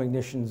this home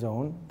ignition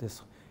zone,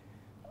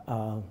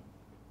 home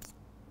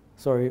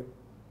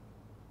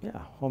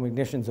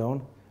ignition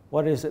zone,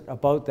 what is it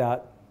about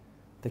that,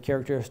 the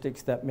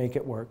characteristics that make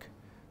it work?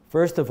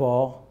 First of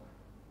all,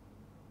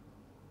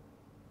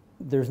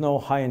 there's no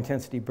high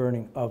intensity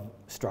burning of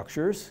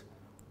structures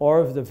or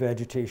of the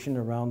vegetation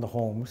around the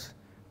homes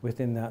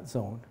within that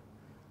zone.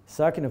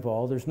 Second of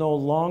all, there's no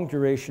long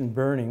duration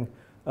burning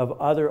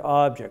of other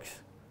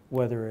objects,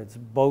 whether it's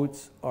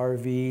boats,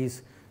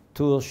 RVs,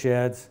 tool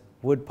sheds,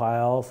 wood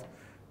piles,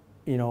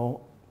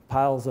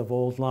 piles of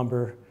old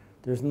lumber.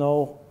 There's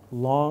no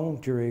long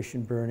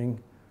duration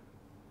burning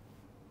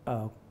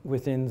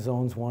within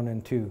zones 1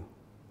 and 2.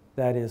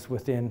 That is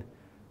within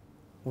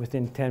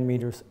 10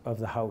 meters of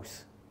the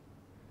house.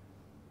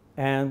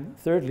 And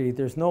thirdly,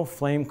 there's no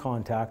flame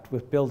contact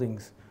with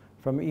buildings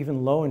from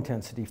even low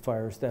intensity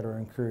fires that are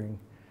occurring.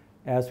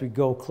 As we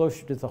go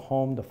closer to the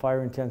home, the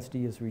fire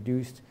intensity is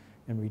reduced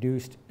and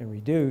reduced and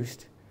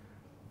reduced,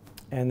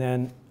 and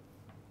then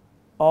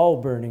all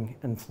burning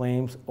and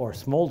flames or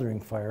smoldering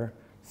fire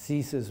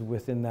ceases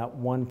within that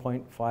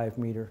 1.5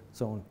 meter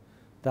zone.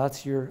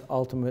 That's your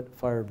ultimate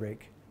fire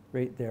break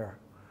right there.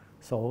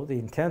 So the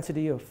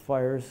intensity of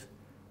fires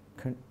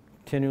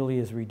continually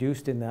is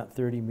reduced in that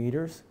 30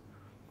 meters,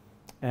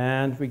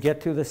 and we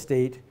get to the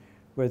state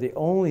where the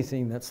only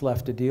thing that's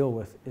left to deal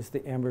with is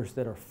the embers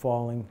that are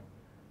falling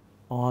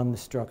on the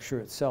structure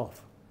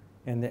itself.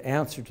 And the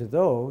answer to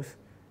those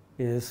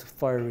is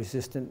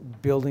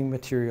fire-resistant building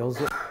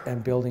materials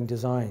and building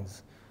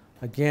designs.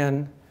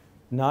 Again,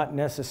 not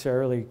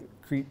necessarily,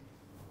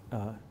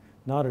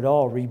 not at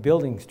all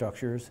rebuilding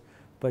structures,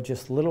 but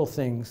just little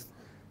things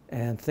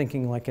and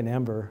thinking like an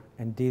ember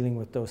and dealing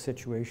with those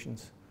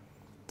situations.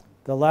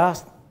 The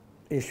last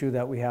issue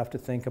that we have to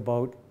think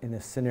about in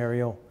this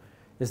scenario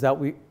is that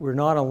we're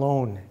not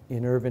alone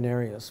in urban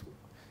areas.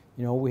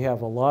 We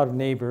have a lot of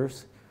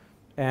neighbors,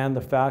 and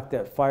the fact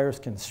that fires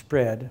can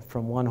spread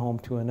from one home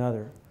to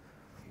another.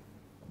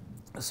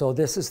 So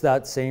this is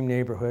that same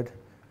neighborhood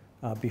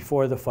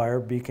before the fire,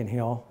 Beacon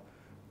Hill,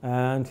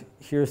 and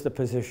here's the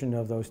position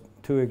of those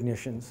two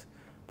ignitions.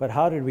 But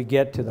how did we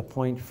get to the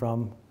point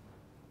from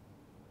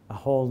a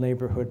whole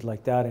neighborhood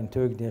like that in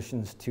two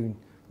ignitions to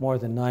more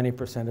than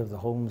 90% of the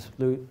homes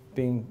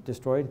being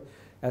destroyed?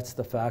 That's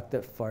the fact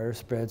that fire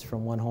spreads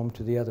from one home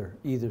to the other,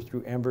 either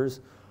through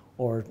embers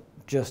or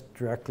just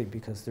directly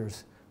because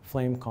there's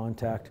flame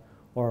contact,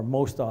 or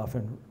most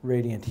often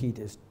radiant heat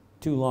is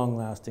too long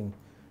lasting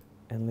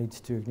and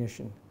leads to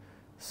ignition.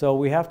 So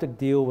we have to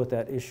deal with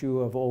that issue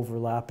of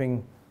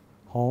overlapping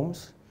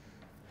homes.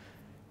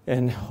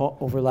 and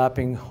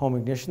overlapping home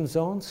ignition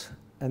zones,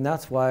 and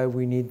that's why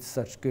we need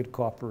such good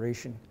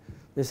cooperation.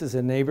 This is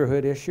a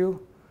neighborhood issue.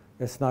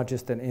 It's not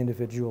just an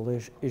individual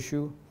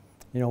issue.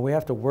 You know, we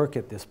have to work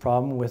at this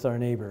problem with our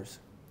neighbors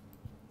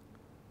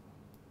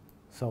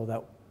so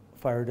that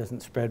fire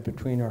doesn't spread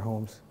between our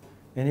homes.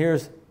 And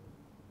here's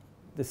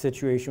the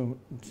situation,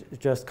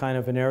 just kind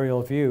of an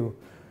aerial view.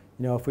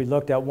 You know, if we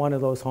looked at one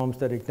of those homes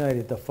that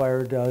ignited, the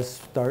fire does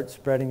start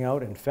spreading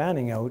out and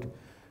fanning out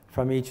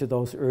from each of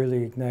those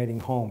early igniting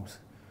homes.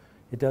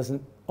 It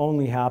doesn't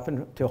only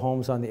happen to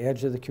homes on the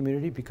edge of the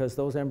community because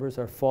those embers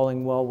are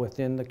falling well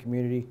within the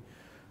community.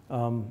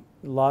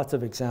 Lots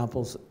of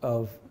examples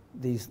of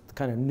these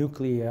kind of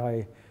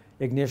nuclei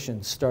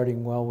ignitions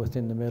starting well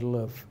within the middle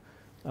of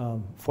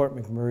Fort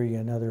McMurray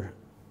and other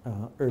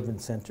urban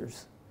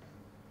centers.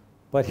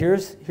 But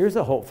here's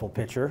a hopeful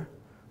picture,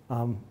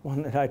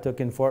 one that I took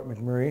in Fort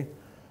McMurray.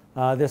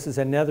 This is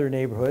another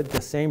neighborhood,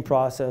 the same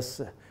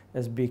process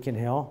as Beacon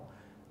Hill.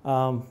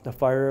 The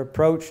fire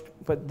approached,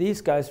 but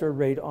these guys are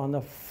right on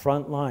the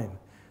front line.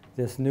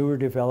 This newer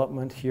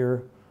development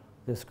here,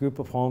 this group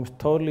of homes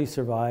totally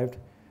survived.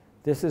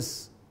 This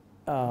is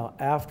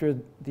after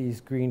these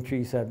green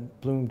trees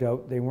had bloomed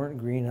out. They weren't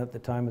green at the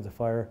time of the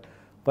fire,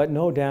 but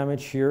no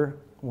damage here.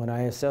 When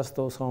I assessed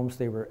those homes,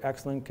 they were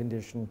excellent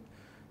condition,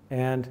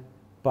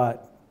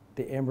 but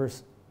the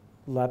embers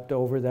leapt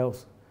over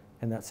those,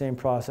 and that same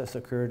process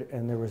occurred,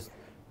 and there was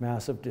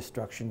massive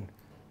destruction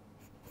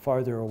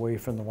farther away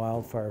from the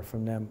wildfire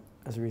from them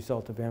as a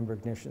result of ember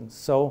ignitions.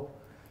 So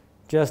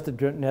just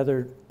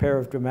another pair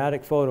of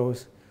dramatic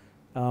photos.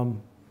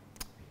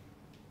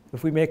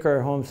 If we make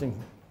our homes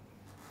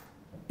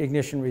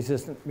ignition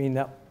resistant,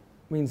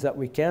 means that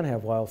we can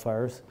have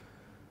wildfires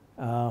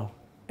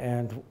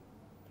and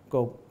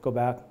go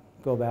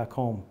back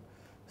home.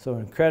 So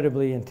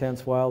incredibly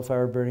intense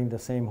wildfire burning the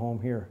same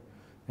home here.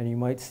 And you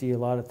might see a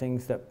lot of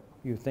things that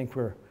you think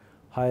were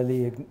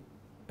highly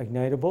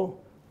ignitable,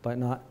 but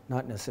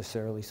not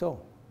necessarily so.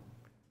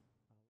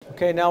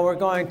 Okay, now we're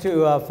going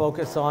to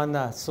focus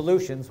on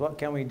solutions. What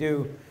can we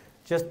do?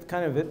 Just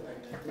kind of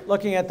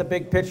looking at the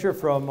big picture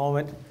for a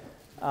moment,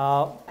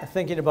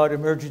 thinking about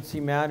emergency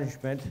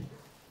management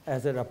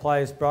as it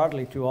applies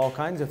broadly to all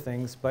kinds of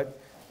things, but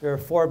there are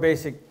four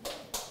basic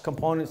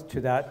components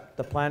to that: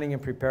 the planning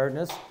and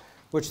preparedness,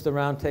 which the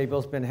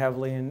Roundtable's been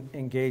heavily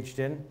engaged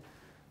in.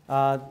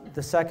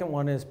 The second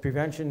one is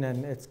prevention,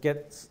 and it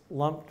gets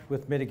lumped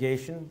with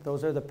mitigation.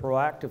 Those are the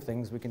proactive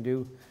things we can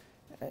do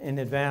in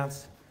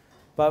advance.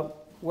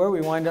 But where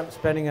we wind up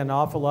spending an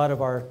awful lot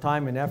of our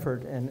time and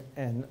effort,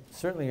 and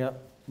certainly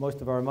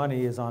most of our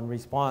money, is on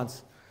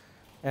response.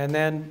 And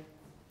then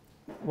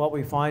what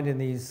we find in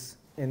these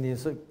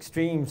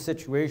extreme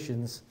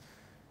situations,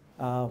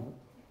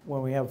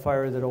 when we have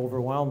fire that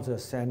overwhelms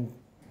us, and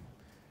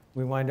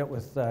we wind up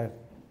with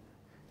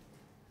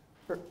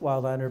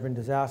wildland urban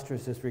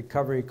disasters, is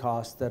recovery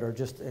costs that are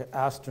just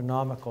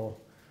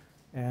astronomical.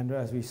 And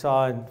as we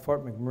saw in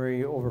Fort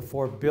McMurray, over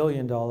 $4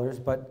 billion,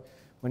 but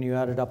when you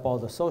added up all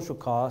the social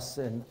costs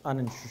and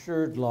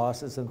uninsured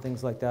losses and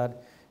things like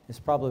that,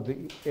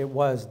 it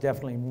was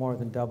definitely more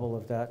than double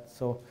of that.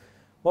 So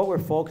what we're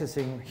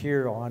focusing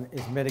here on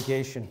is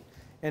mitigation.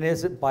 And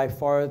is it by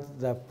far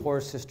the poor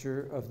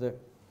sister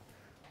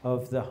of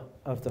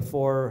the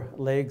four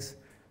legs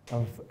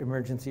of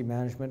emergency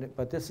management?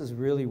 But this is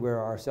really where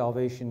our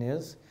salvation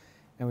is,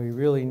 and we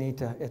really need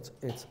to,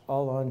 it's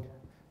all on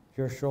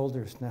your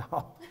shoulders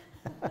now.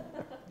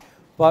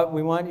 But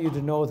we want you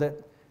to know that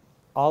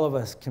all of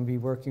us can be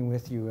working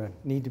with you and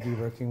need to be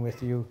working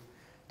with you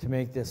to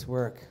make this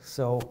work.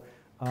 So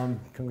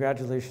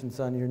congratulations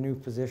on your new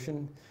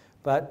position.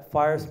 But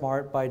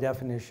FireSmart, by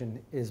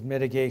definition, is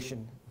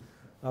mitigation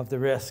of the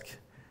risk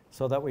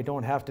so that we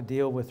don't have to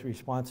deal with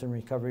response and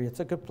recovery.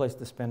 It's a good place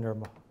to spend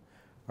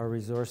our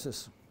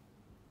resources.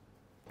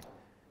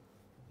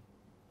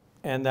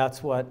 And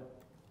that's what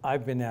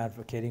I've been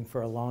advocating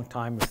for a long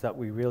time, is that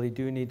we really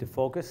do need to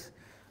focus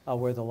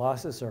where the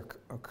losses are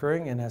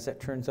occurring, and as it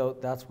turns out,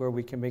 that's where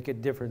we can make a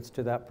difference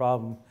to that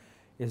problem,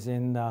 is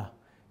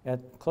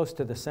close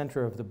to the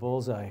center of the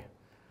bullseye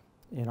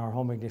in our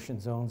home ignition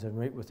zones and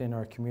right within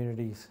our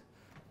communities.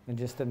 And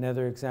just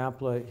another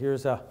example,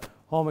 here's a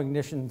home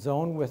ignition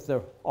zone with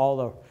all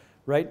the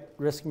right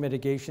risk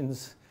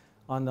mitigations.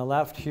 On the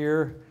left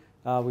here,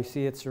 we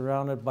see it's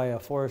surrounded by a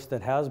forest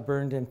that has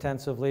burned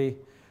intensively.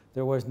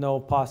 There was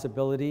no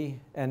possibility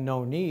and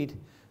no need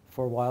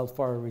for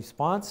wildfire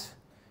response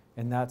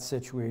in that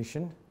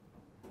situation.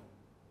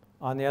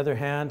 On the other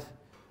hand,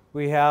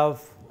 we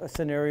have a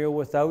scenario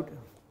without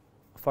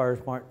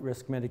FireSmart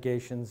risk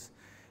mitigations,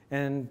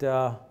 and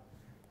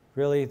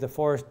really the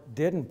forest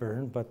didn't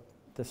burn, but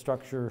the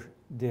structure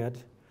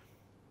did.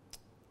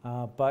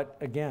 But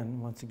again,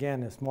 once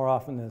again, it's more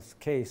often the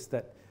case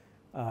that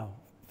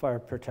fire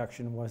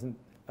protection wasn't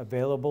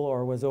available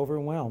or was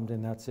overwhelmed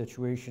in that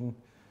situation.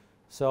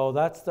 So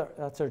that's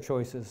our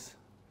choices,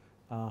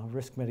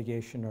 risk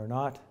mitigation or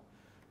not.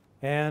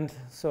 And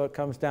so it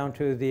comes down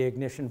to the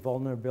ignition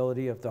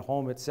vulnerability of the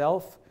home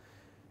itself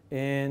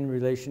in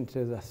relation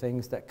to the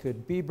things that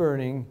could be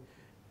burning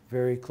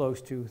very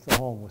close to the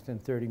home, within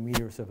 30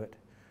 meters of it.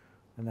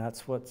 And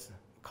that's what's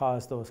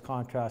caused those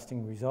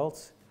contrasting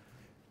results.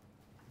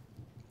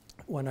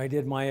 When I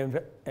did my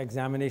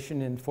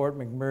examination in Fort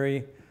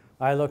McMurray,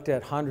 I looked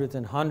at hundreds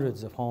and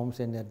hundreds of homes,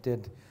 and it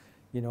did,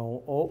 you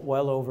know,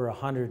 well over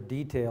 100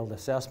 detailed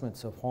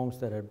assessments of homes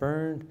that had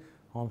burned,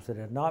 homes that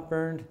had not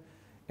burned,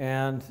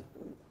 and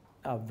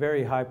a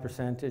very high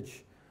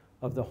percentage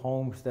of the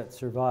homes that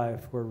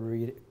survived were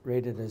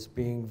rated as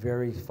being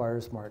very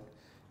FireSmart,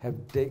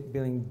 have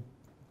been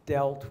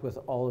dealt with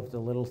all of the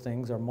little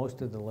things, or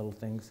most of the little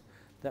things,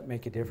 that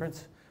make a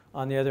difference.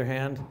 On the other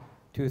hand,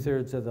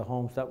 2/3 of the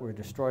homes that were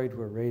destroyed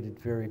were rated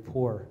very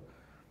poor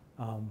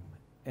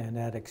and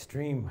at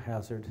extreme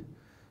hazard.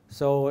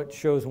 So it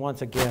shows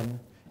once again,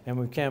 and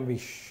we can be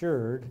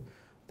assured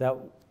that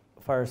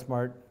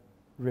FireSmart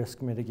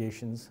risk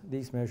mitigations,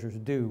 these measures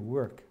do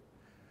work.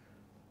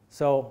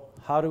 So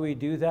how do we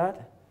do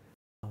that?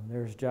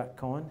 There's Jack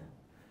Cohen.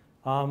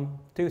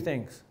 Two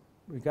things.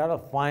 We've got to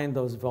find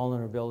those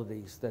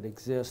vulnerabilities that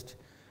exist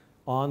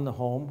on the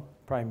home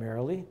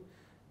primarily,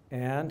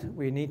 and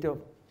we need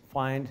to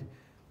find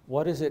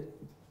what is it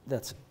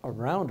that's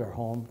around our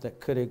home that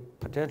could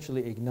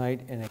potentially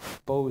ignite and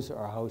expose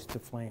our house to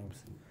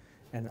flames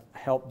and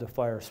help the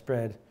fire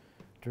spread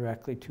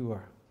directly to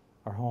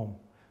our home.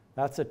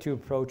 That's the two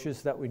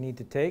approaches that we need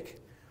to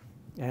take.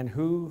 And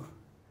who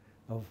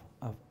of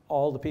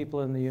all the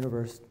people in the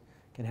universe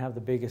can have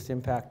the biggest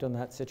impact on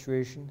that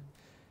situation?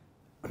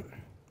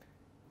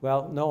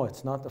 Well, no,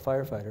 it's not the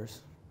firefighters,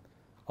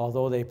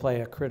 although they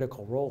play a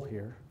critical role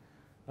here.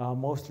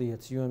 Mostly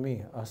it's you and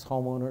me, us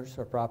homeowners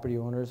or property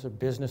owners or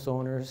business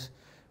owners,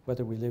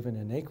 whether we live in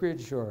an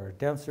acreage or a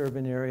dense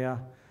urban area.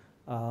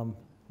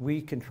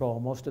 We control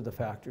most of the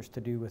factors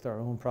to do with our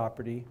own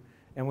property,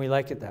 and we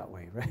like it that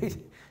way, right?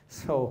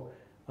 So,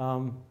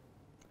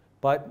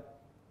 but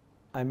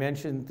I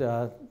mentioned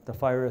the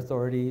fire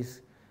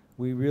authorities.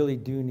 We really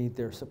do need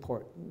their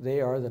support. They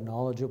are the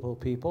knowledgeable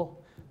people.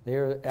 They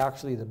are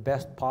actually the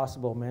best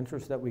possible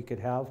mentors that we could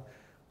have.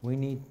 We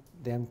need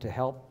them to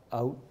help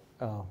out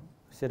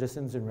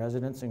citizens and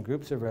residents and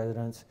groups of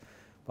residents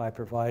by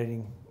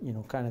providing, you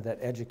know, kind of that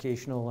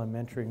educational and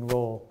mentoring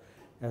role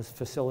as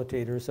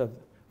facilitators of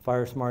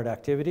FireSmart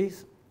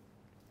activities.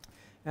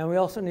 And we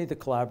also need the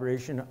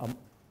collaboration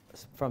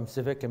from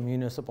civic and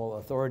municipal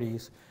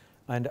authorities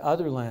and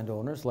other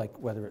landowners, like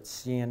whether it's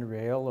CN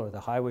Rail or the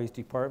Highways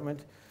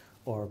Department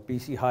or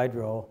BC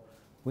Hydro.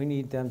 We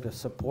need them to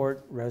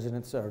support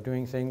residents that are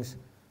doing things,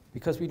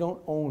 because we don't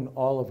own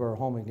all of our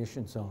home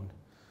ignition zone.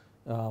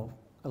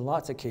 In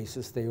lots of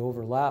cases, they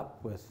overlap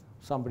with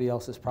somebody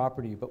else's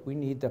property, but we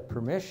need the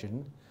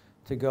permission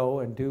to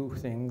go and do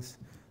things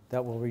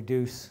that will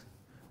reduce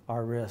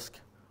our risk.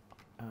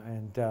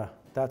 And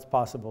that's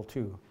possible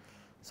too.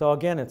 So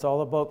again, it's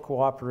all about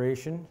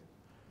cooperation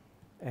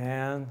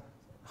and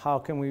how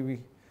can we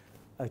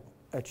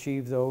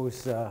achieve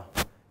those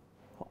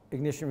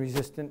ignition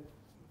resistant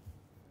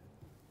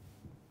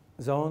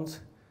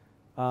zones.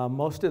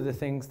 Most of the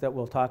things that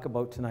we'll talk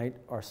about tonight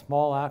are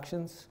small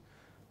actions.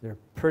 They're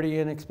pretty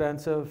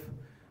inexpensive.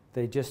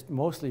 They just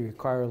mostly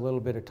require a little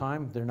bit of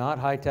time. They're not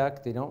high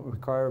tech. They don't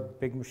require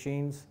big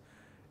machines.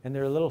 And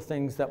they're little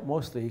things that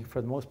mostly,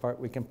 for the most part,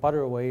 we can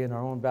putter away in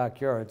our own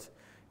backyards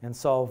and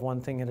solve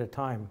one thing at a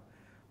time.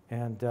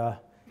 And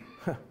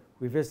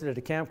we visited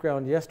a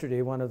campground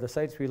yesterday, one of the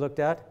sites we looked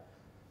at.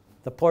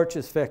 The porch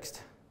is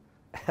fixed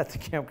at the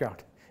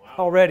campground.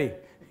 Wow. Already.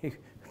 He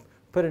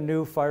put a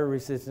new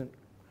fire-resistant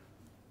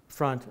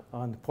front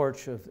on the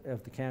porch of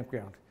the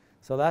campground.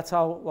 So that's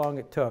how long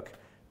it took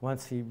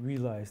once he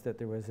realized that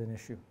there was an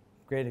issue.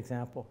 Great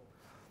example.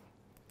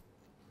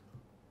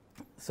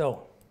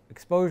 So,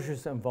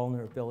 exposures and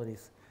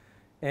vulnerabilities.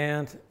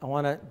 And I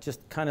want to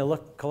just kind of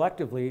look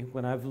collectively,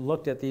 when I've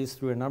looked at these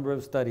through a number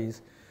of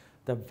studies,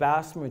 the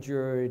vast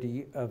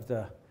majority of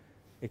the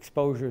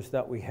exposures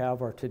that we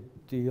have are to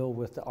deal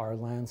with our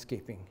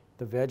landscaping,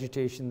 the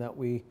vegetation that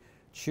we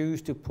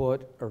choose to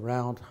put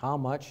around how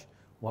much,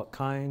 what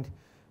kind,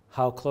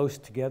 how close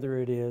together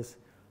it is,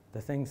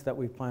 the things that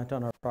we plant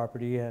on our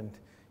property, and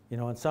you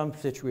know, in some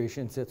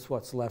situations it's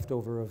what's left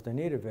over of the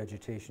native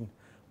vegetation,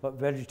 but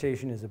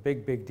vegetation is a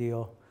big, big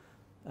deal.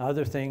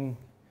 Other thing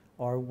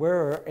are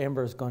where are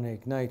embers going to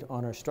ignite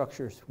on our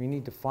structures. We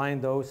need to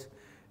find those,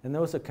 and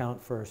those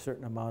account for a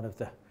certain amount of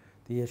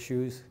the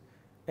issues.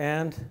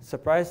 And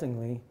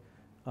surprisingly,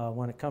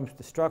 when it comes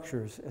to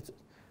structures, it's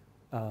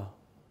a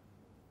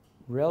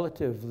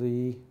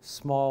relatively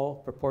small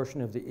proportion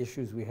of the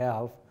issues we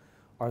have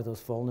are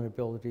those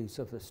vulnerabilities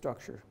of the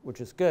structure,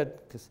 which is good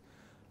because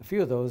a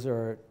few of those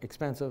are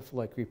expensive,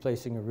 like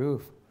replacing a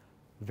roof.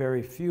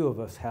 Very few of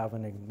us have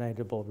an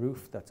ignitable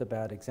roof. That's a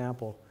bad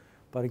example.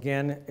 But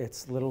again,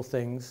 it's little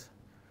things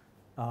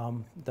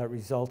that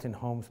result in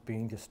homes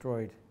being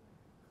destroyed.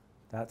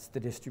 That's the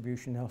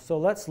distribution now. So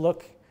let's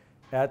look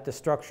at the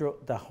structural,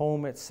 the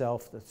home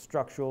itself, the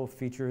structural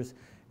features.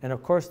 And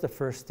of course, the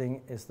first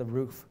thing is the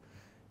roof.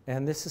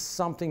 And this is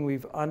something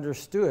we've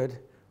understood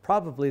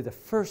probably the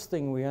first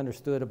thing we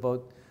understood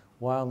about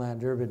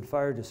wildland urban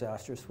fire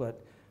disasters,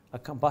 what a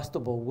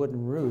combustible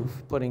wooden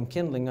roof, putting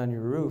kindling on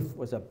your roof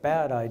was a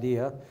bad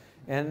idea,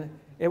 and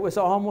it was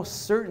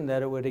almost certain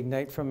that it would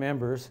ignite from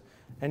embers,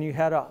 and you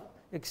had an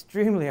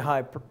extremely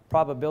high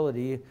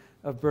probability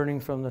of burning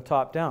from the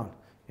top down.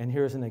 And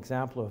here's an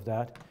example of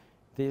that.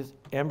 These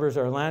embers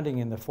are landing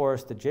in the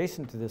forest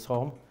adjacent to this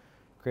home,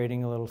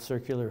 creating a little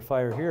circular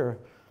fire here,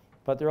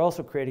 but they're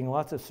also creating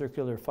lots of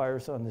circular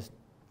fires on this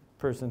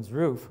person's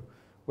roof,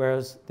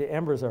 whereas the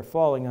embers are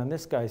falling on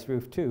this guy's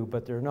roof too,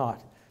 but they're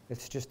not.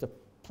 It's just a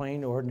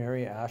plain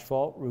ordinary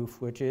asphalt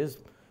roof, which is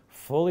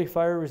fully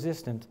fire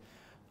resistant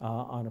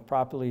on a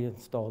properly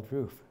installed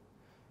roof.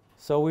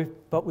 So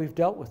we've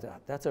dealt with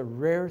that. That's a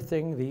rare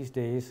thing these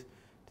days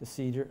to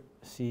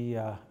see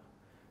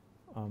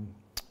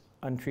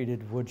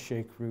untreated wood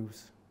shake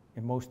roofs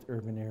in most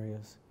urban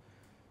areas.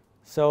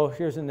 So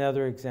here's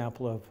another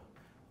example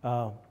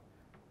of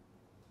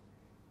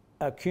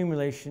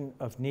accumulation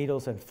of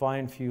needles and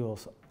fine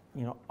fuels.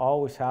 You know,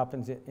 always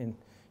happens in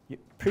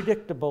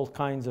predictable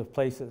kinds of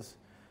places.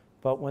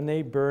 But when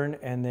they burn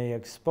and they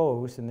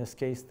expose, in this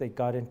case, they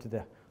got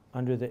into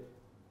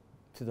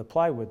to the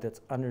plywood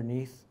that's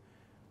underneath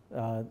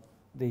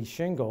the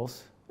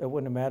shingles. It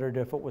wouldn't have mattered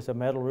if it was a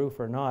metal roof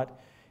or not.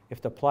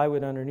 If the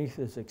plywood underneath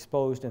is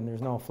exposed and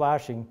there's no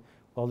flashing,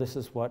 well, this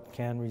is what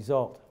can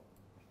result.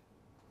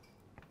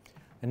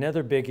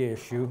 Another big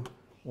issue,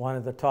 one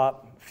of the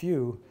top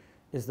few,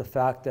 is the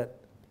fact that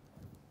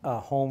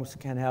homes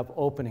can have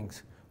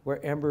openings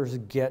where embers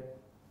get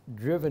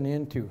driven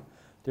into.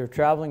 They're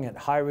traveling at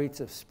high rates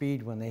of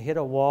speed. When they hit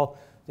a wall,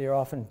 they're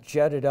often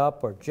jetted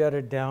up or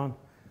jetted down.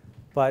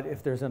 But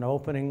if there's an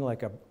opening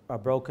like a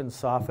broken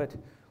soffit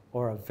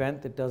or a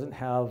vent that doesn't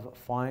have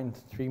fine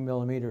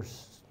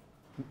 3mm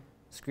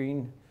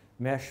screen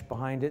mesh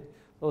behind it,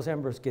 those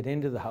embers get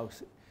into the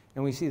house.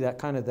 And we see that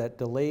kind of that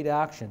delayed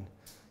action.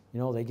 You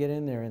know, they get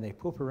in there and they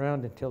poop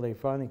around until they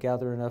finally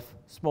gather enough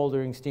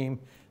smoldering steam.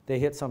 They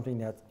hit something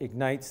that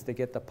ignites, they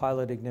get the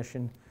pilot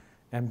ignition,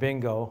 and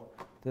bingo,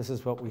 this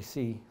is what we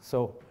see.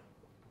 So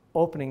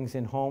openings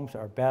in homes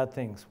are bad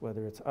things,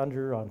 whether it's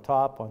under, on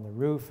top, on the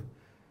roof.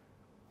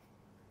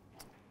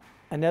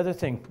 Another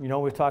thing, you know,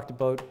 we talked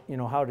about, you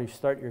know, how to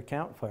start your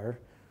campfire.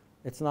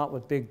 It's not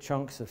with big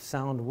chunks of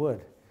sound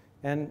wood.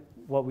 And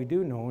what we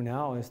do know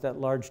now is that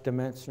large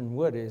dimension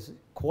wood is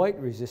quite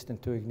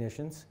resistant to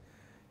ignitions.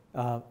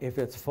 If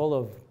it's full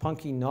of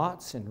punky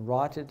knots and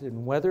rotted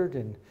and weathered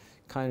and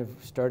kind of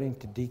starting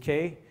to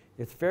decay,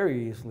 it's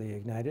very easily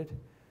ignited.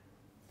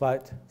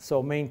 But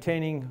so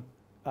maintaining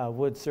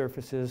wood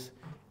surfaces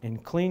in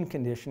clean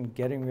condition,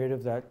 getting rid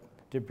of that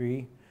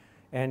debris,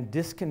 and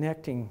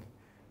disconnecting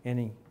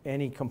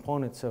any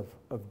components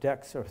of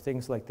decks or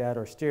things like that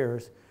or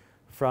stairs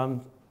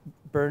from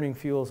burning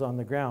fuels on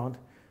the ground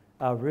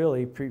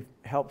really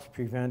helps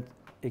prevent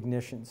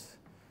ignitions.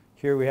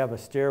 Here we have a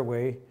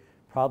stairway,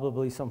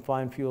 probably some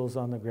fine fuels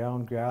on the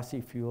ground,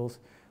 grassy fuels,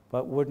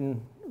 but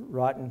wooden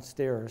rotten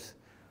stairs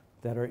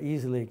that are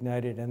easily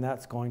ignited, and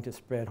that's going to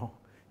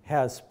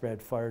has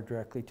spread fire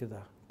directly to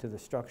the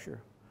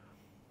structure.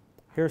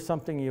 Here's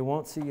something you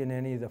won't see in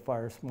any of the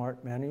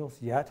FireSmart manuals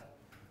yet,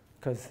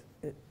 because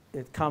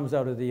it comes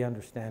out of the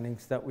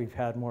understandings that we've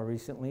had more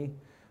recently,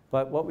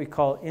 but what we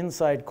call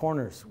inside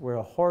corners, where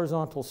a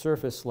horizontal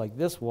surface like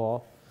this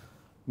wall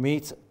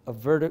meets a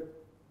vertical,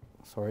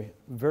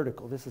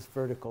 this is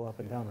vertical up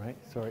and down, right?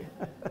 Sorry.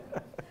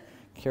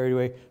 Carried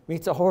away.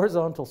 Meets a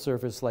horizontal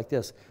surface like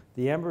this.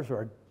 The embers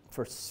are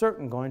for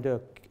certain going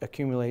to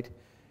accumulate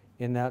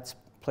in that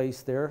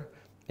place there,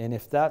 and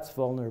if that's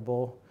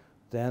vulnerable,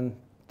 then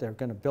they're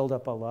going to build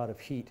up a lot of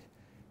heat.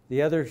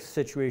 The other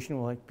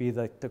situation will be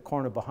like the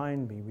corner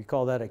behind me. We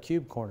call that a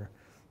cube corner.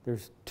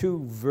 There's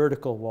two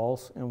vertical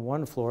walls and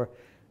one floor,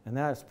 and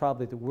that is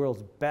probably the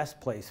world's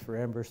best place for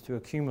embers to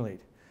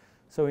accumulate.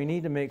 So we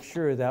need to make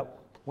sure that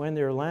when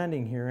they're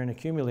landing here and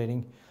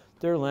accumulating,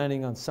 they're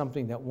landing on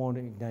something that won't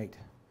ignite.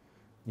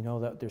 You know,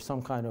 that there's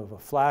some kind of a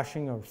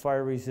flashing or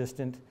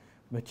fire-resistant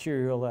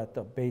material at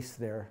the base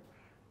there.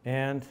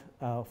 And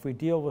if we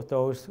deal with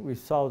those, we've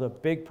solved a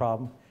big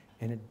problem,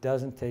 and it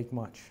doesn't take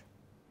much.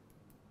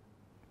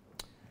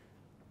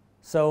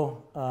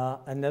 So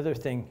another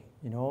thing,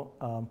 you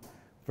know,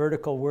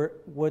 vertical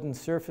wooden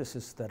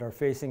surfaces that are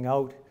facing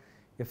out,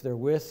 if they're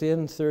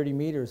within 30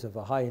 meters of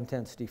a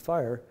high-intensity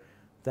fire,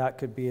 that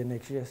could be an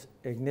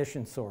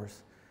ignition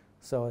source.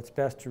 So it's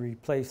best to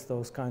replace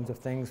those kinds of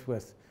things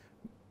with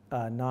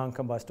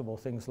non-combustible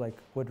things like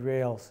wood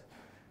rails.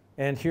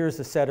 And here's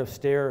a set of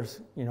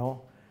stairs, you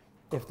know.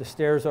 If the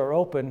stairs are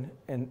open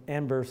and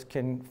embers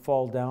can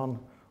fall down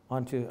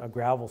onto a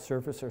gravel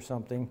surface or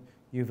something,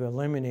 you've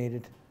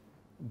eliminated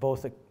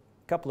both a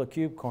couple of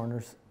cube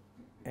corners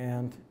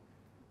and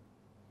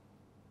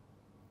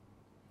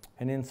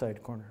an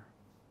inside corner.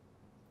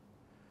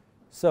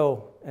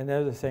 So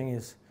another thing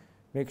is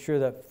make sure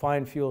that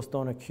fine fuels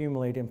don't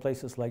accumulate in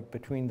places like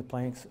between the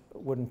planks,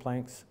 wooden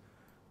planks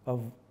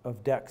of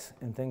decks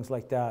and things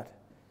like that.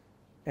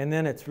 And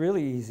then it's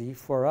really easy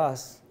for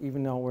us,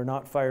 even though we're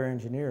not fire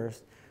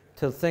engineers,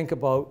 to think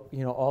about,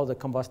 you know, all the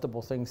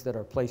combustible things that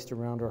are placed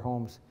around our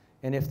homes.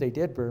 And if they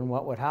did burn,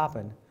 what would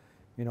happen?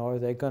 You know, are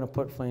they going to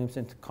put flames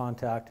into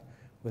contact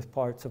with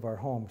parts of our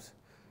homes?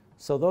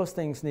 So those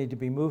things need to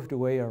be moved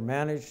away or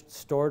managed,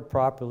 stored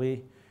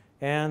properly.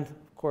 And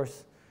of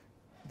course,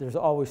 there's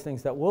always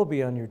things that will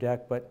be on your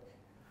deck, but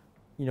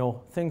you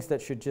know, things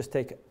that should just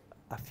take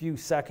a few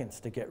seconds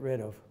to get rid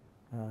of,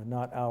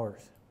 not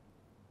hours.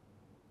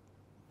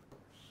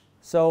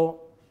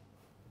 So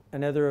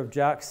another of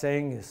Jack's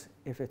saying is,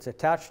 if it's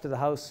attached to the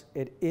house,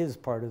 it is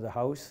part of the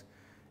house.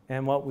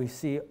 And what we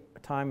see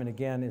time and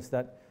again is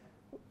that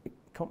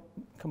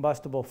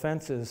combustible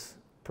fences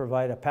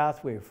provide a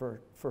pathway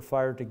for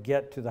fire to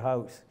get to the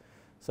house.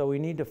 So we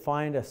need to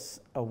find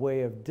a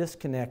way of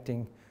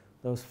disconnecting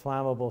those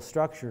flammable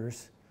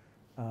structures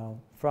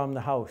from the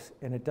house.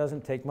 And it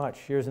doesn't take much.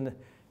 Here's a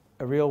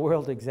real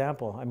world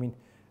example. I mean,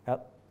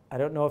 I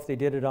don't know if they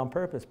did it on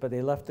purpose, but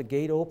they left the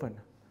gate open.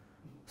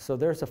 So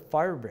there's a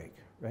fire break,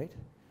 right?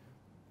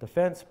 The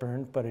fence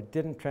burned, but it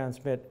didn't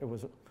transmit. It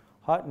was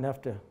hot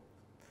enough to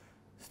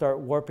start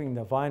warping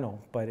the vinyl,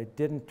 but it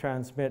didn't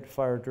transmit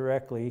fire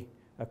directly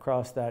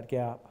across that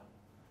gap.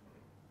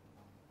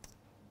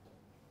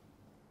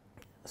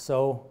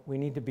 So we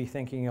need to be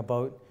thinking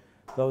about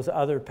those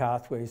other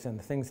pathways and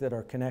the things that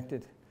are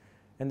connected.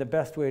 And the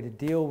best way to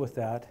deal with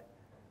that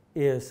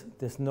is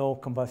this no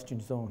combustion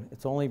zone.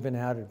 It's only been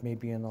added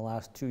maybe in the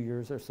last 2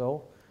 years or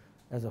so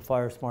as a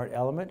FireSmart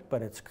element,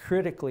 but it's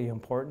critically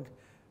important.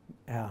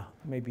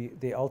 Maybe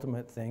the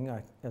ultimate thing,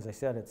 as I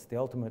said, it's the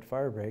ultimate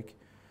fire break.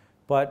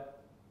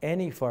 But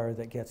any fire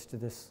that gets to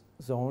this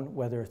zone,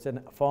 whether it's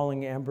a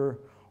falling ember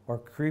or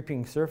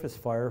creeping surface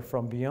fire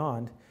from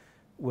beyond,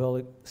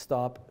 will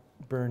stop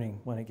burning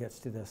when it gets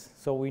to this.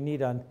 So we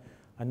need a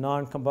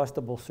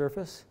non-combustible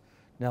surface.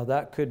 Now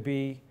that could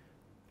be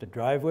the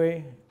driveway,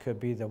 it could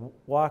be the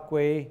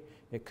walkway,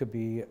 it could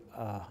be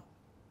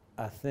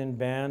a thin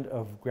band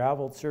of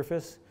graveled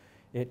surface,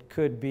 it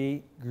could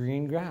be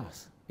green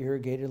grass,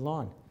 irrigated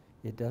lawn.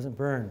 It doesn't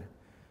burn.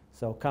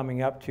 So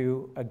coming up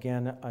to,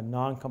 again, a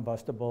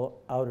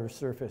non-combustible outer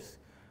surface,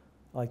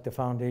 like the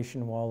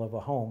foundation wall of a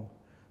home,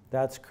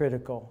 that's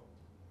critical.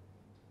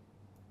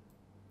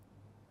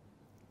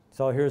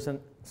 So here's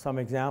some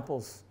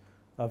examples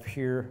of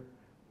here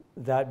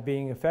that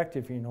being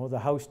effective. You know, the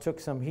house took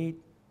some heat,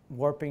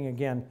 warping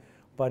again,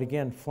 but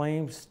again,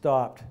 flames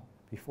stopped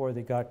before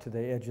they got to the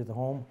edge of the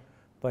home.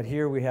 But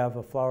here we have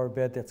a flower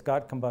bed that's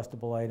got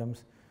combustible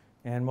items,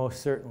 and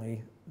most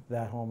certainly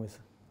that home is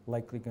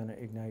likely going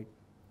to ignite.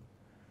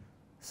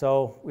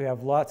 So we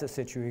have lots of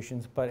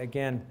situations, but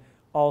again,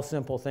 all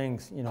simple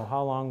things. You know,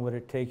 how long would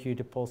it take you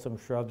to pull some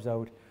shrubs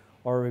out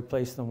or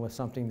replace them with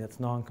something that's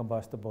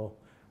non-combustible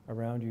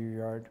around your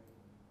yard?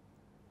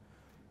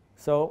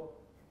 So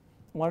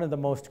one of the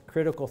most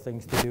critical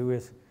things to do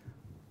is,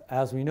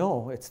 as we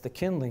know, it's the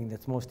kindling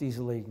that's most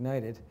easily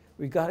ignited.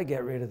 We've got to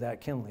get rid of that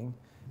kindling,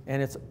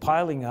 and it's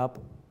piling up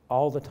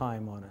all the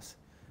time on us.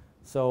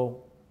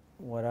 So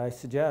what I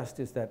suggest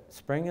is that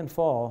spring and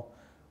fall,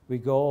 we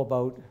go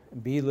about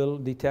and be little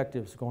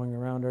detectives going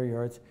around our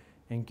yards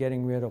and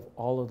getting rid of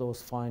all of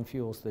those fine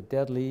fuels, the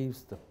dead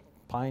leaves, the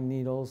pine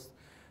needles,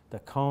 the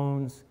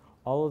cones,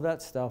 all of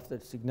that stuff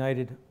that's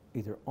ignited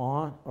either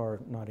on,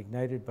 or not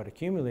ignited, but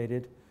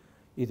accumulated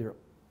either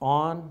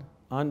on,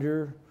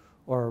 under,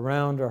 or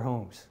around our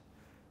homes.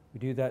 We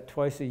do that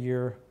twice a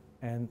year,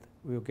 and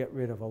we'll get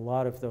rid of a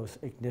lot of those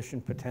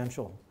ignition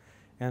potential.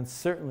 And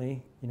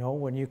certainly, you know,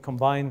 when you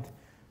combine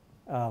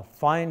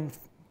fine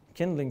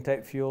kindling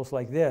type fuels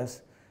like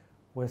this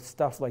with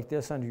stuff like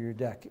this under your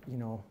deck, you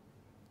know,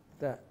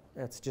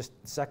 that's just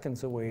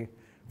seconds away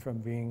from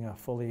being a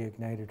fully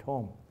ignited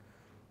home.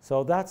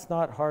 So that's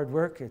not hard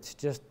work, it's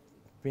just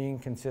being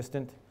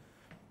consistent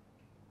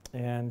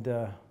and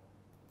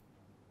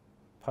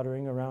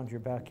puttering around your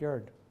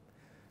backyard.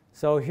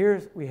 So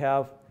here we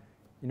have,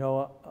 you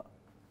know,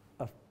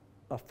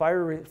 a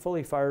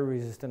fully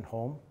fire-resistant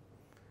home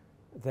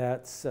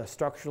that's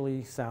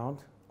structurally sound.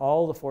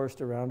 All the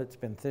forest around it's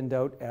been thinned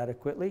out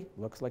adequately.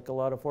 Looks like a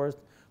lot of forest,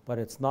 but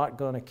it's not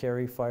going to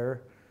carry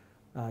fire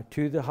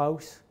to the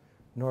house,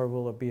 nor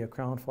will it be a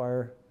crown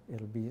fire.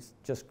 It'll be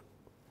just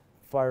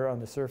fire on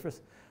the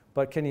surface.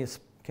 But can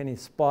you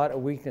spot a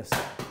weakness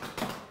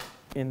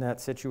in that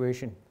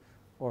situation,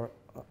 or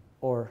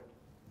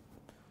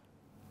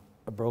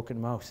a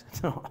broken mouse?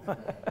 No.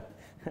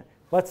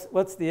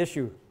 What's the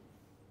issue?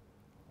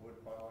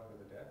 Would pile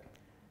under the deck?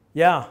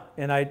 Yeah,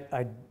 and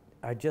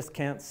I just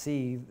can't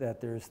see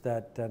that there's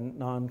that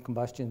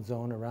non-combustion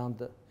zone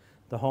around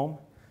the home.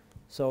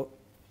 So,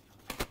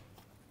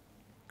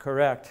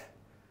 correct.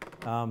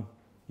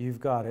 You've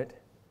got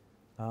it.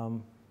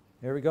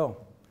 There we go.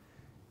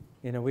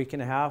 In a week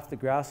and a half, the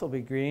grass will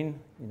be green.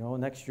 You know,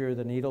 next year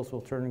the needles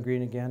will turn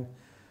green again,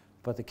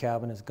 but the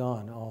cabin is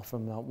gone, all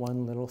from that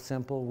one little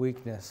simple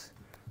weakness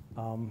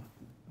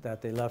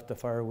that they left the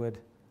firewood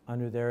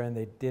under there, and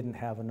they didn't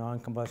have a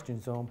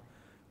non-combustion zone,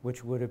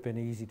 which would have been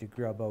easy to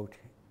grub out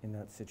in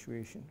that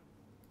situation.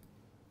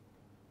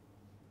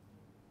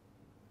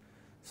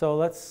 So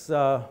let's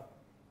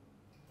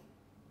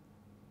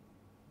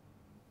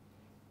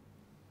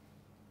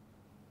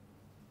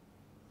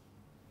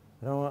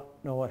I don't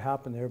know what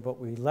happened there, but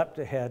we leapt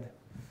ahead.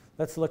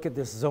 Let's look at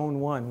this zone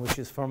 1, which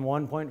is from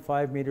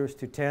 1.5 meters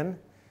to 10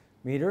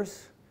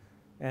 meters.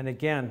 And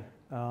again,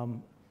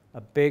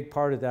 a big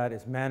part of that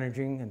is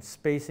managing and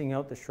spacing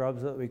out the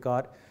shrubs that we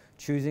got,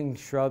 choosing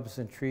shrubs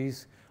and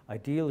trees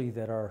ideally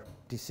that are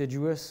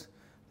deciduous.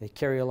 They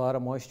carry a lot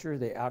of moisture.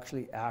 They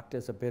actually act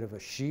as a bit of a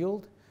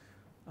shield.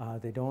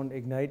 They don't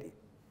ignite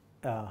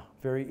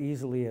very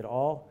easily at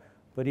all.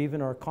 But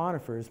even our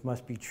conifers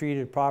must be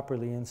treated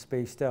properly and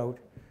spaced out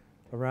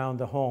around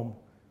the home.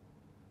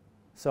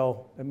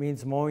 So it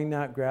means mowing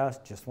that grass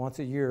just once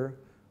a year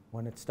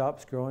when it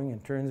stops growing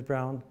and turns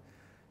brown.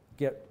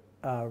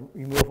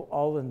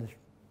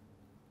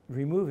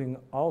 Removing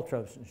all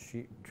shrubs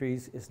and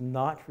trees is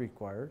not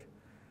required,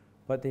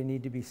 but they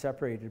need to be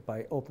separated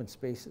by open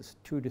spaces,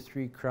 2 to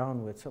 3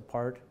 crown widths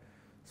apart,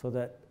 so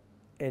that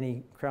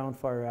any crown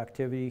fire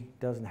activity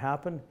doesn't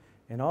happen,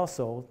 and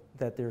also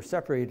that they're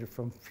separated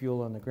from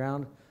fuel on the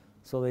ground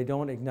so they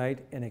don't ignite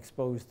and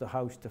expose the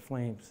house to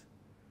flames.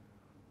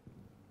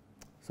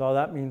 So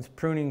that means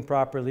pruning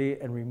properly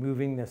and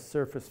removing the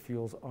surface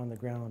fuels on the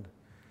ground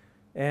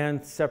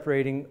and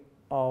separating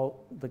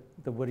all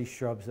the woody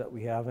shrubs that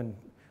we have, and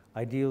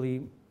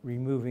ideally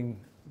removing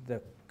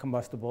the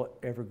combustible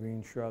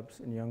evergreen shrubs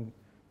and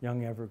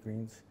young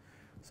evergreens.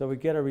 So we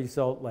get a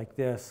result like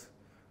this,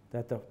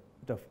 that the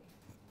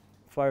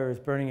fire is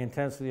burning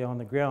intensely on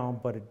the ground,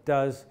 but it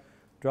does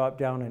drop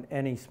down in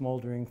any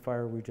smoldering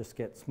fire. We just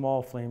get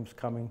small flames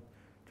coming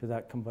to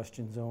that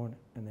combustion zone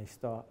and they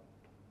stop.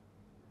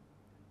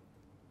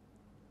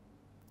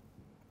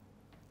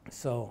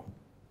 So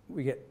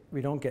we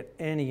don't get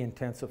any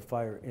intensive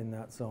fire in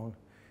that zone.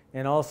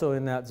 And also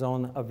in that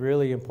zone, a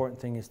really important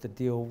thing is to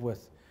deal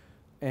with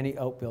any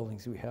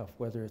outbuildings we have,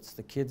 whether it's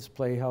the kids'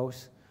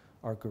 playhouse,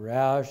 our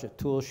garage, a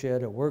tool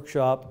shed, a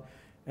workshop.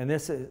 And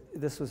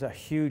this was a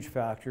huge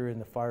factor in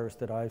the fires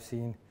that I've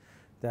seen,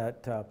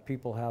 that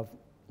people have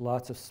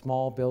lots of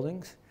small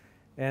buildings,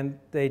 and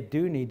they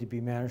do need to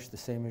be managed the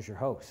same as your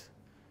house.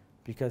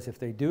 Because if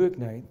they do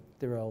ignite,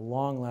 they're a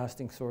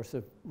long-lasting source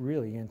of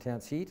really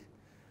intense heat,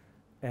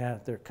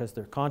 and because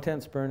their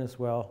contents burn as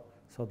well,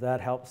 so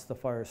that helps the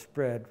fire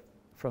spread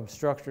from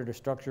structure to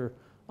structure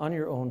on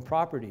your own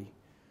property.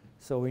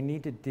 So we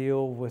need to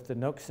deal with the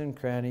nooks and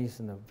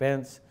crannies and the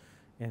vents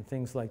and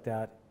things like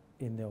that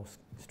in those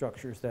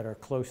structures that are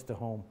close to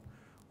home,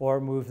 or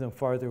move them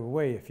farther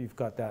away if you've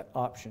got that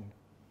option.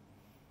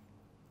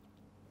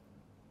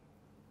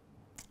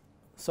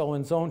 So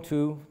in zone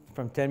 2,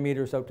 from 10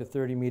 meters out to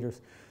 30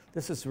 meters,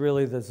 this is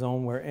really the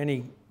zone where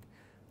any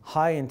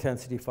high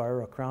intensity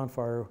fire, a crown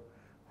fire,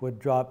 would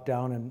drop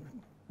down and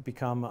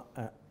become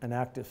an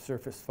active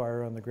surface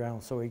fire on the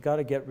ground. So we got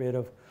to get rid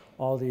of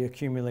all the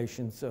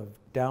accumulations of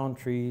down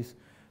trees,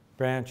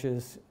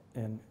 branches,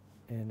 and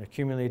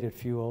accumulated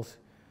fuels,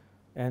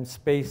 and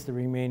space the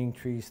remaining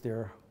trees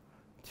there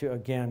to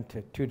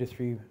 2 to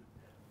 3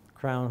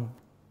 crown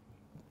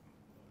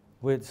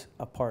widths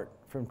apart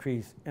from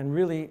trees. And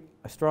really,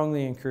 I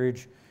strongly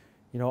encourage,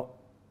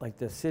 like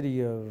the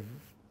city of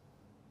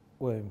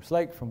Williams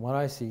Lake, from what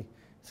I see,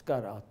 it's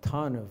got a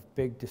ton of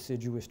big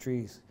deciduous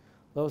trees.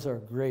 Those are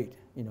great.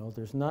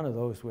 There's none of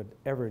those would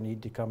ever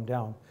need to come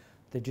down.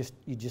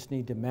 You just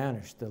need to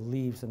manage the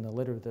leaves and the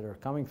litter that are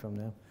coming from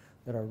them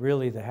that are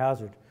really the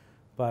hazard.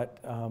 But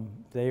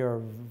they are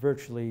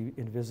virtually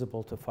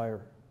invisible to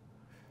fire.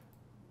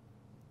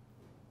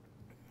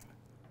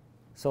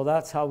 So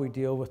that's how we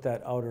deal with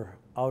that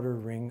outer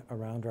ring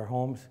around our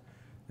homes.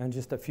 And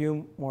just a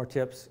few more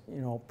tips.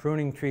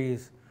 Pruning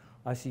trees.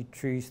 I see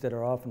trees that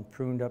are often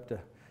pruned up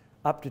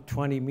to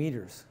 20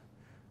 meters.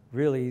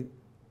 Really,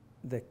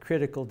 the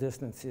critical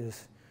distance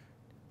is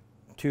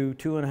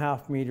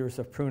 2.5 meters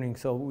of pruning.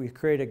 So we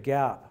create a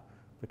gap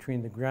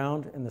between the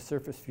ground and the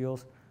surface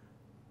fuels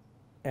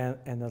and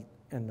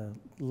the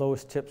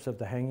lowest tips of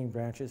the hanging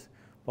branches.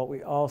 But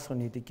we also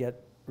need to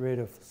get rid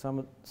of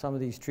some of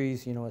these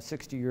trees. A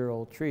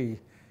 60-year-old tree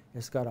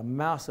has got a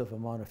massive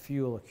amount of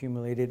fuel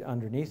accumulated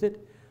underneath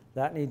it.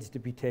 That needs to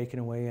be taken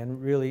away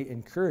and really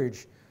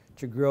encouraged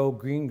to grow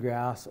green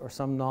grass or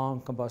some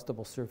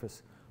non-combustible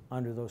surface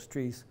under those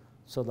trees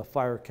so the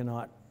fire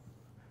cannot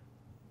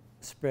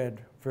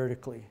spread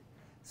vertically.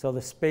 So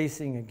the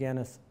spacing, again,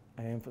 as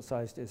I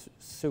emphasized, is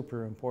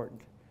super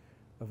important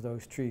of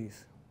those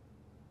trees.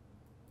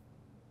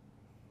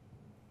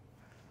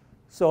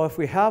 So if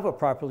we have a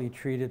properly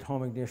treated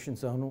home ignition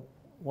zone,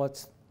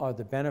 what are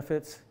the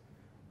benefits?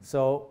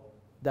 So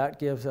that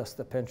gives us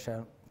the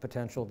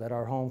potential that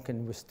our home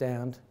can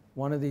withstand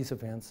one of these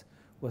events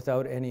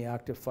without any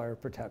active fire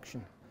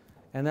protection.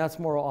 And that's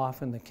more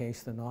often the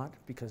case than not,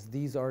 because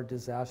these are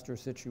disaster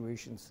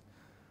situations.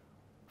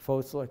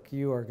 Folks like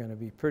you are going to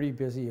be pretty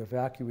busy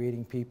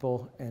evacuating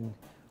people, and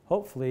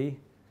hopefully,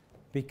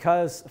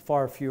 because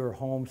far fewer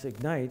homes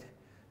ignite,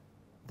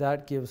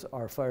 that gives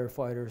our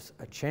firefighters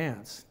a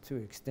chance to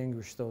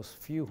extinguish those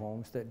few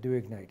homes that do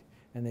ignite,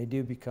 and they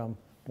do become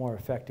more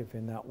effective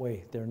in that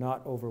way. They're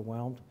not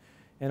overwhelmed.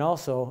 And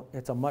also,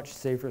 it's a much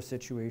safer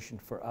situation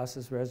for us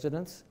as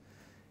residents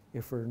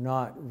if we're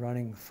not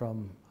running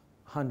from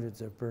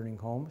hundreds of burning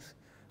homes,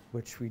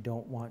 which we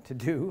don't want to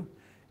do,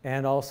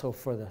 and also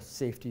for the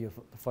safety of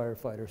the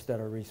firefighters that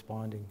are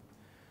responding.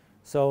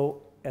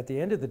 So at the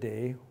end of the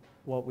day,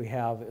 what we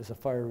have is a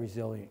fire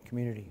resilient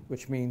community,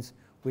 which means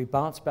we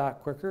bounce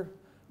back quicker,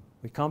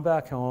 we come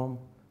back home,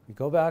 we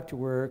go back to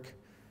work,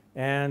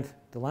 and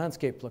the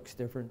landscape looks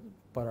different,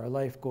 but our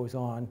life goes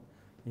on,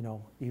 you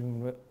know,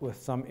 even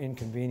with some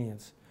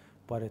inconvenience,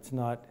 but it's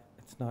not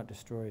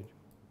destroyed.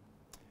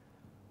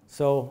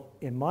 So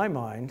in my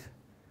mind,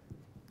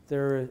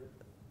 the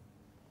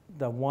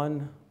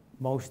one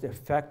most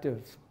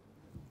effective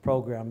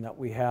program that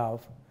we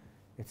have,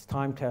 it's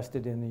time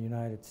tested in the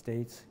United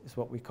States, is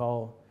what we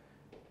call,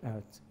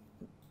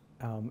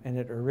 and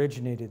it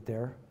originated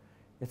there.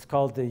 It's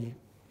called the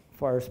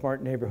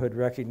FireSmart Neighborhood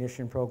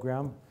Recognition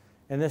Program.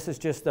 And this is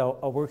just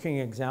a working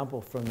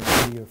example from the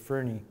city of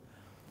Fernie,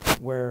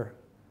 where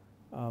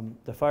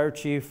the fire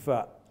chief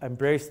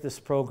embraced this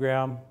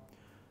program.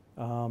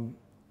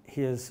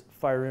 His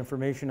fire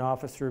information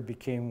officer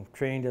became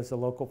trained as a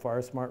local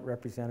FireSmart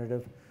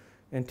representative,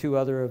 and 2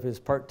 other of his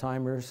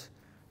part-timers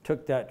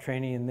took that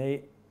training, and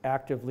they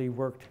actively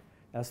worked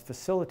as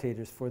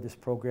facilitators for this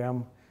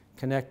program,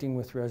 connecting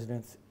with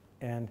residents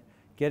and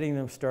getting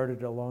them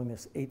started along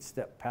this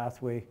 8-step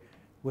pathway,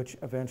 which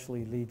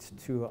eventually leads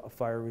to a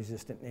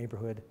fire-resistant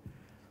neighborhood.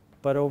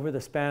 But over the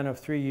span of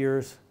 3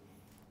 years,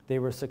 they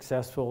were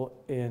successful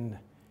in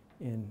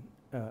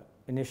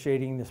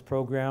initiating this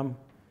program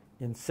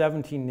in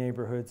 17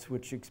 neighborhoods,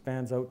 which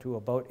expands out to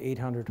about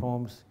 800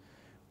 homes,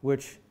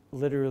 which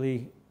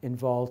literally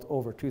involved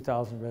over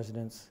 2,000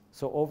 residents.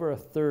 So over a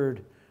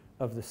third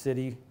of the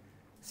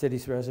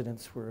city's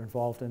residents were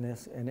involved in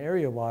this. And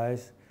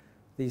area-wise,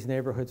 these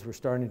neighborhoods were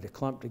starting to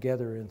clump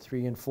together in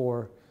 3 and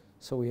 4.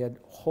 So we had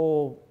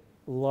whole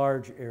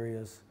large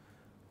areas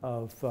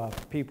of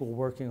people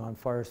working on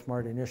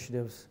FireSmart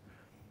initiatives.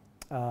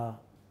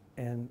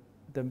 And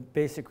the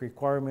basic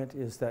requirement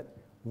is that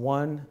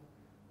one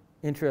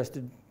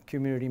interested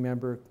community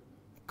member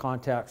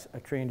contacts a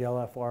trained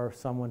LFR,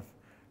 someone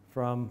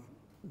from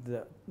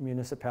the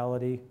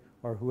municipality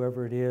or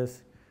whoever it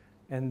is,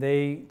 and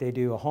they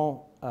do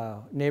a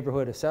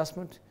neighborhood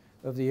assessment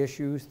of the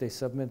issues. They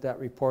submit that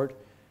report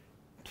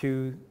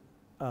to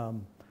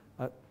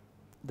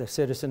the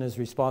citizen is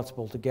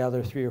responsible to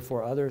gather 3 or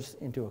 4 others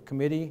into a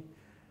committee.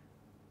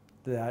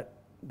 That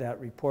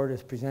report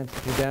is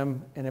presented to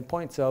them, and it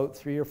points out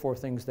 3 or 4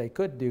 things they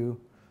could do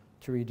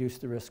to reduce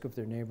the risk of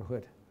their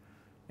neighborhood.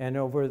 And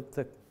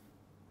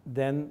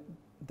then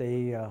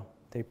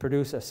they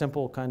produce a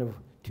simple kind of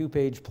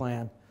 2-page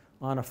plan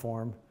on a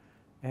form,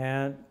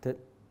 and that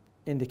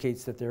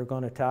indicates that they're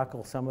going to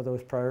tackle some of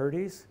those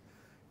priorities.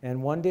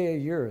 And 1 day a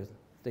year,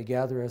 they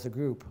gather as a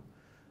group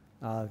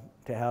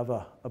to have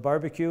a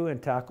barbecue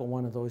and tackle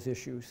one of those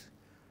issues.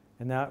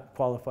 And that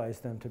qualifies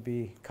them to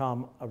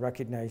become a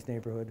recognized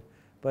neighborhood.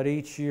 But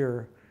each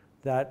year,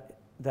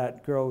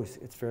 that grows.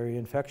 It's very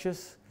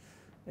infectious,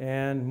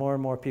 and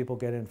more people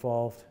get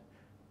involved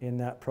in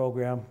that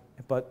program.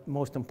 But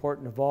most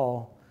important of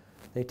all,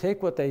 they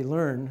take what they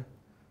learn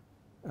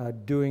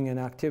doing an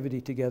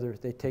activity together,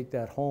 they take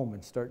that home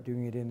and start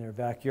doing it in their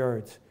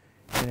backyards,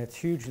 and it's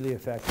hugely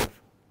effective.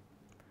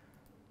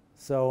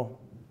 So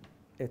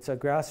it's a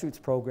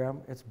grassroots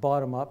program, it's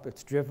bottom up,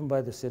 it's driven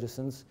by the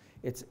citizens,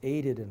 it's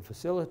aided and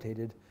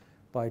facilitated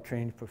by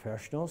trained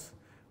professionals,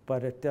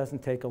 but it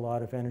doesn't take a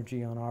lot of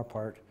energy on our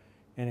part,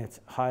 and it's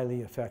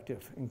highly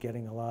effective in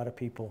getting a lot of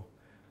people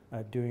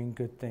doing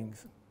good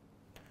things.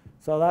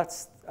 So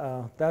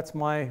that's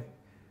my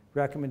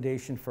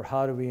recommendation for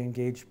how do we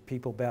engage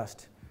people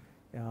best.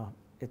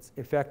 It's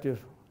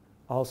effective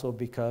also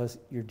because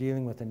you're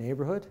dealing with a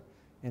neighborhood,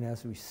 and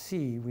as we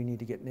see, we need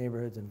to get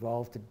neighborhoods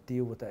involved to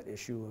deal with that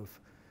issue of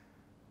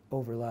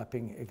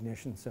overlapping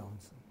ignition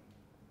zones.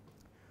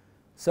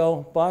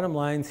 So bottom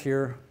lines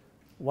here,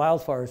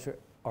 wildfires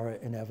are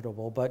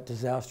inevitable, but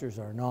disasters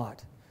are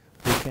not.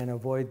 We can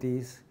avoid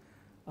these.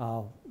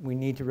 We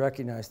need to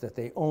recognize that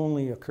they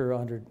only occur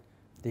under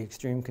the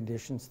extreme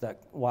conditions, that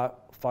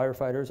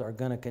firefighters are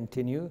going to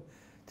continue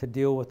to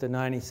deal with the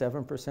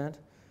 97%,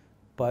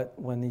 but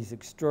when these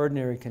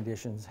extraordinary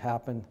conditions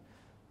happen,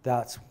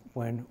 that's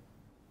when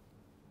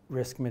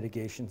risk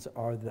mitigations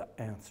are the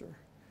answer.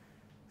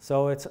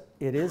 So it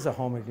is a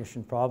home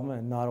ignition problem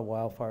and not a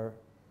wildfire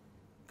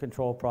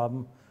control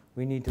problem.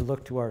 We need to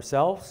look to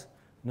ourselves,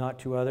 not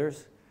to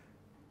others.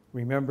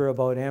 Remember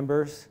about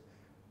embers,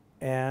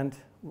 and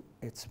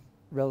it's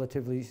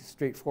relatively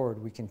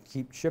straightforward. We can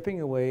keep chipping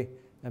away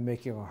and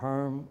making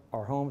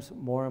our homes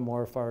more and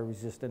more fire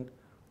resistant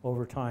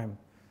over time.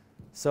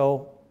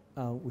 So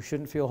we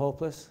shouldn't feel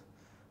hopeless.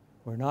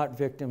 We're not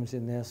victims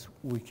in this.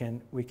 We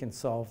can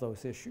solve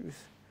those issues.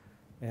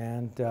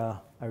 And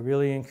I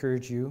really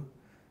encourage you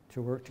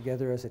to work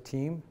together as a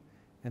team.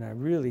 And I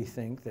really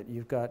think that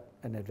you've got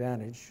an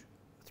advantage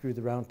through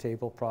the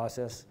roundtable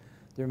process.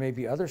 There may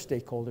be other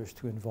stakeholders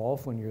to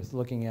involve when you're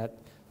looking at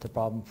the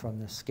problem from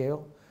this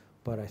scale,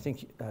 but I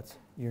think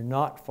you're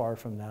not far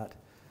from that.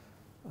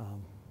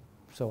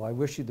 So I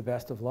wish you the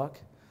best of luck,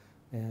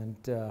 and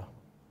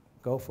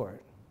go for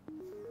it.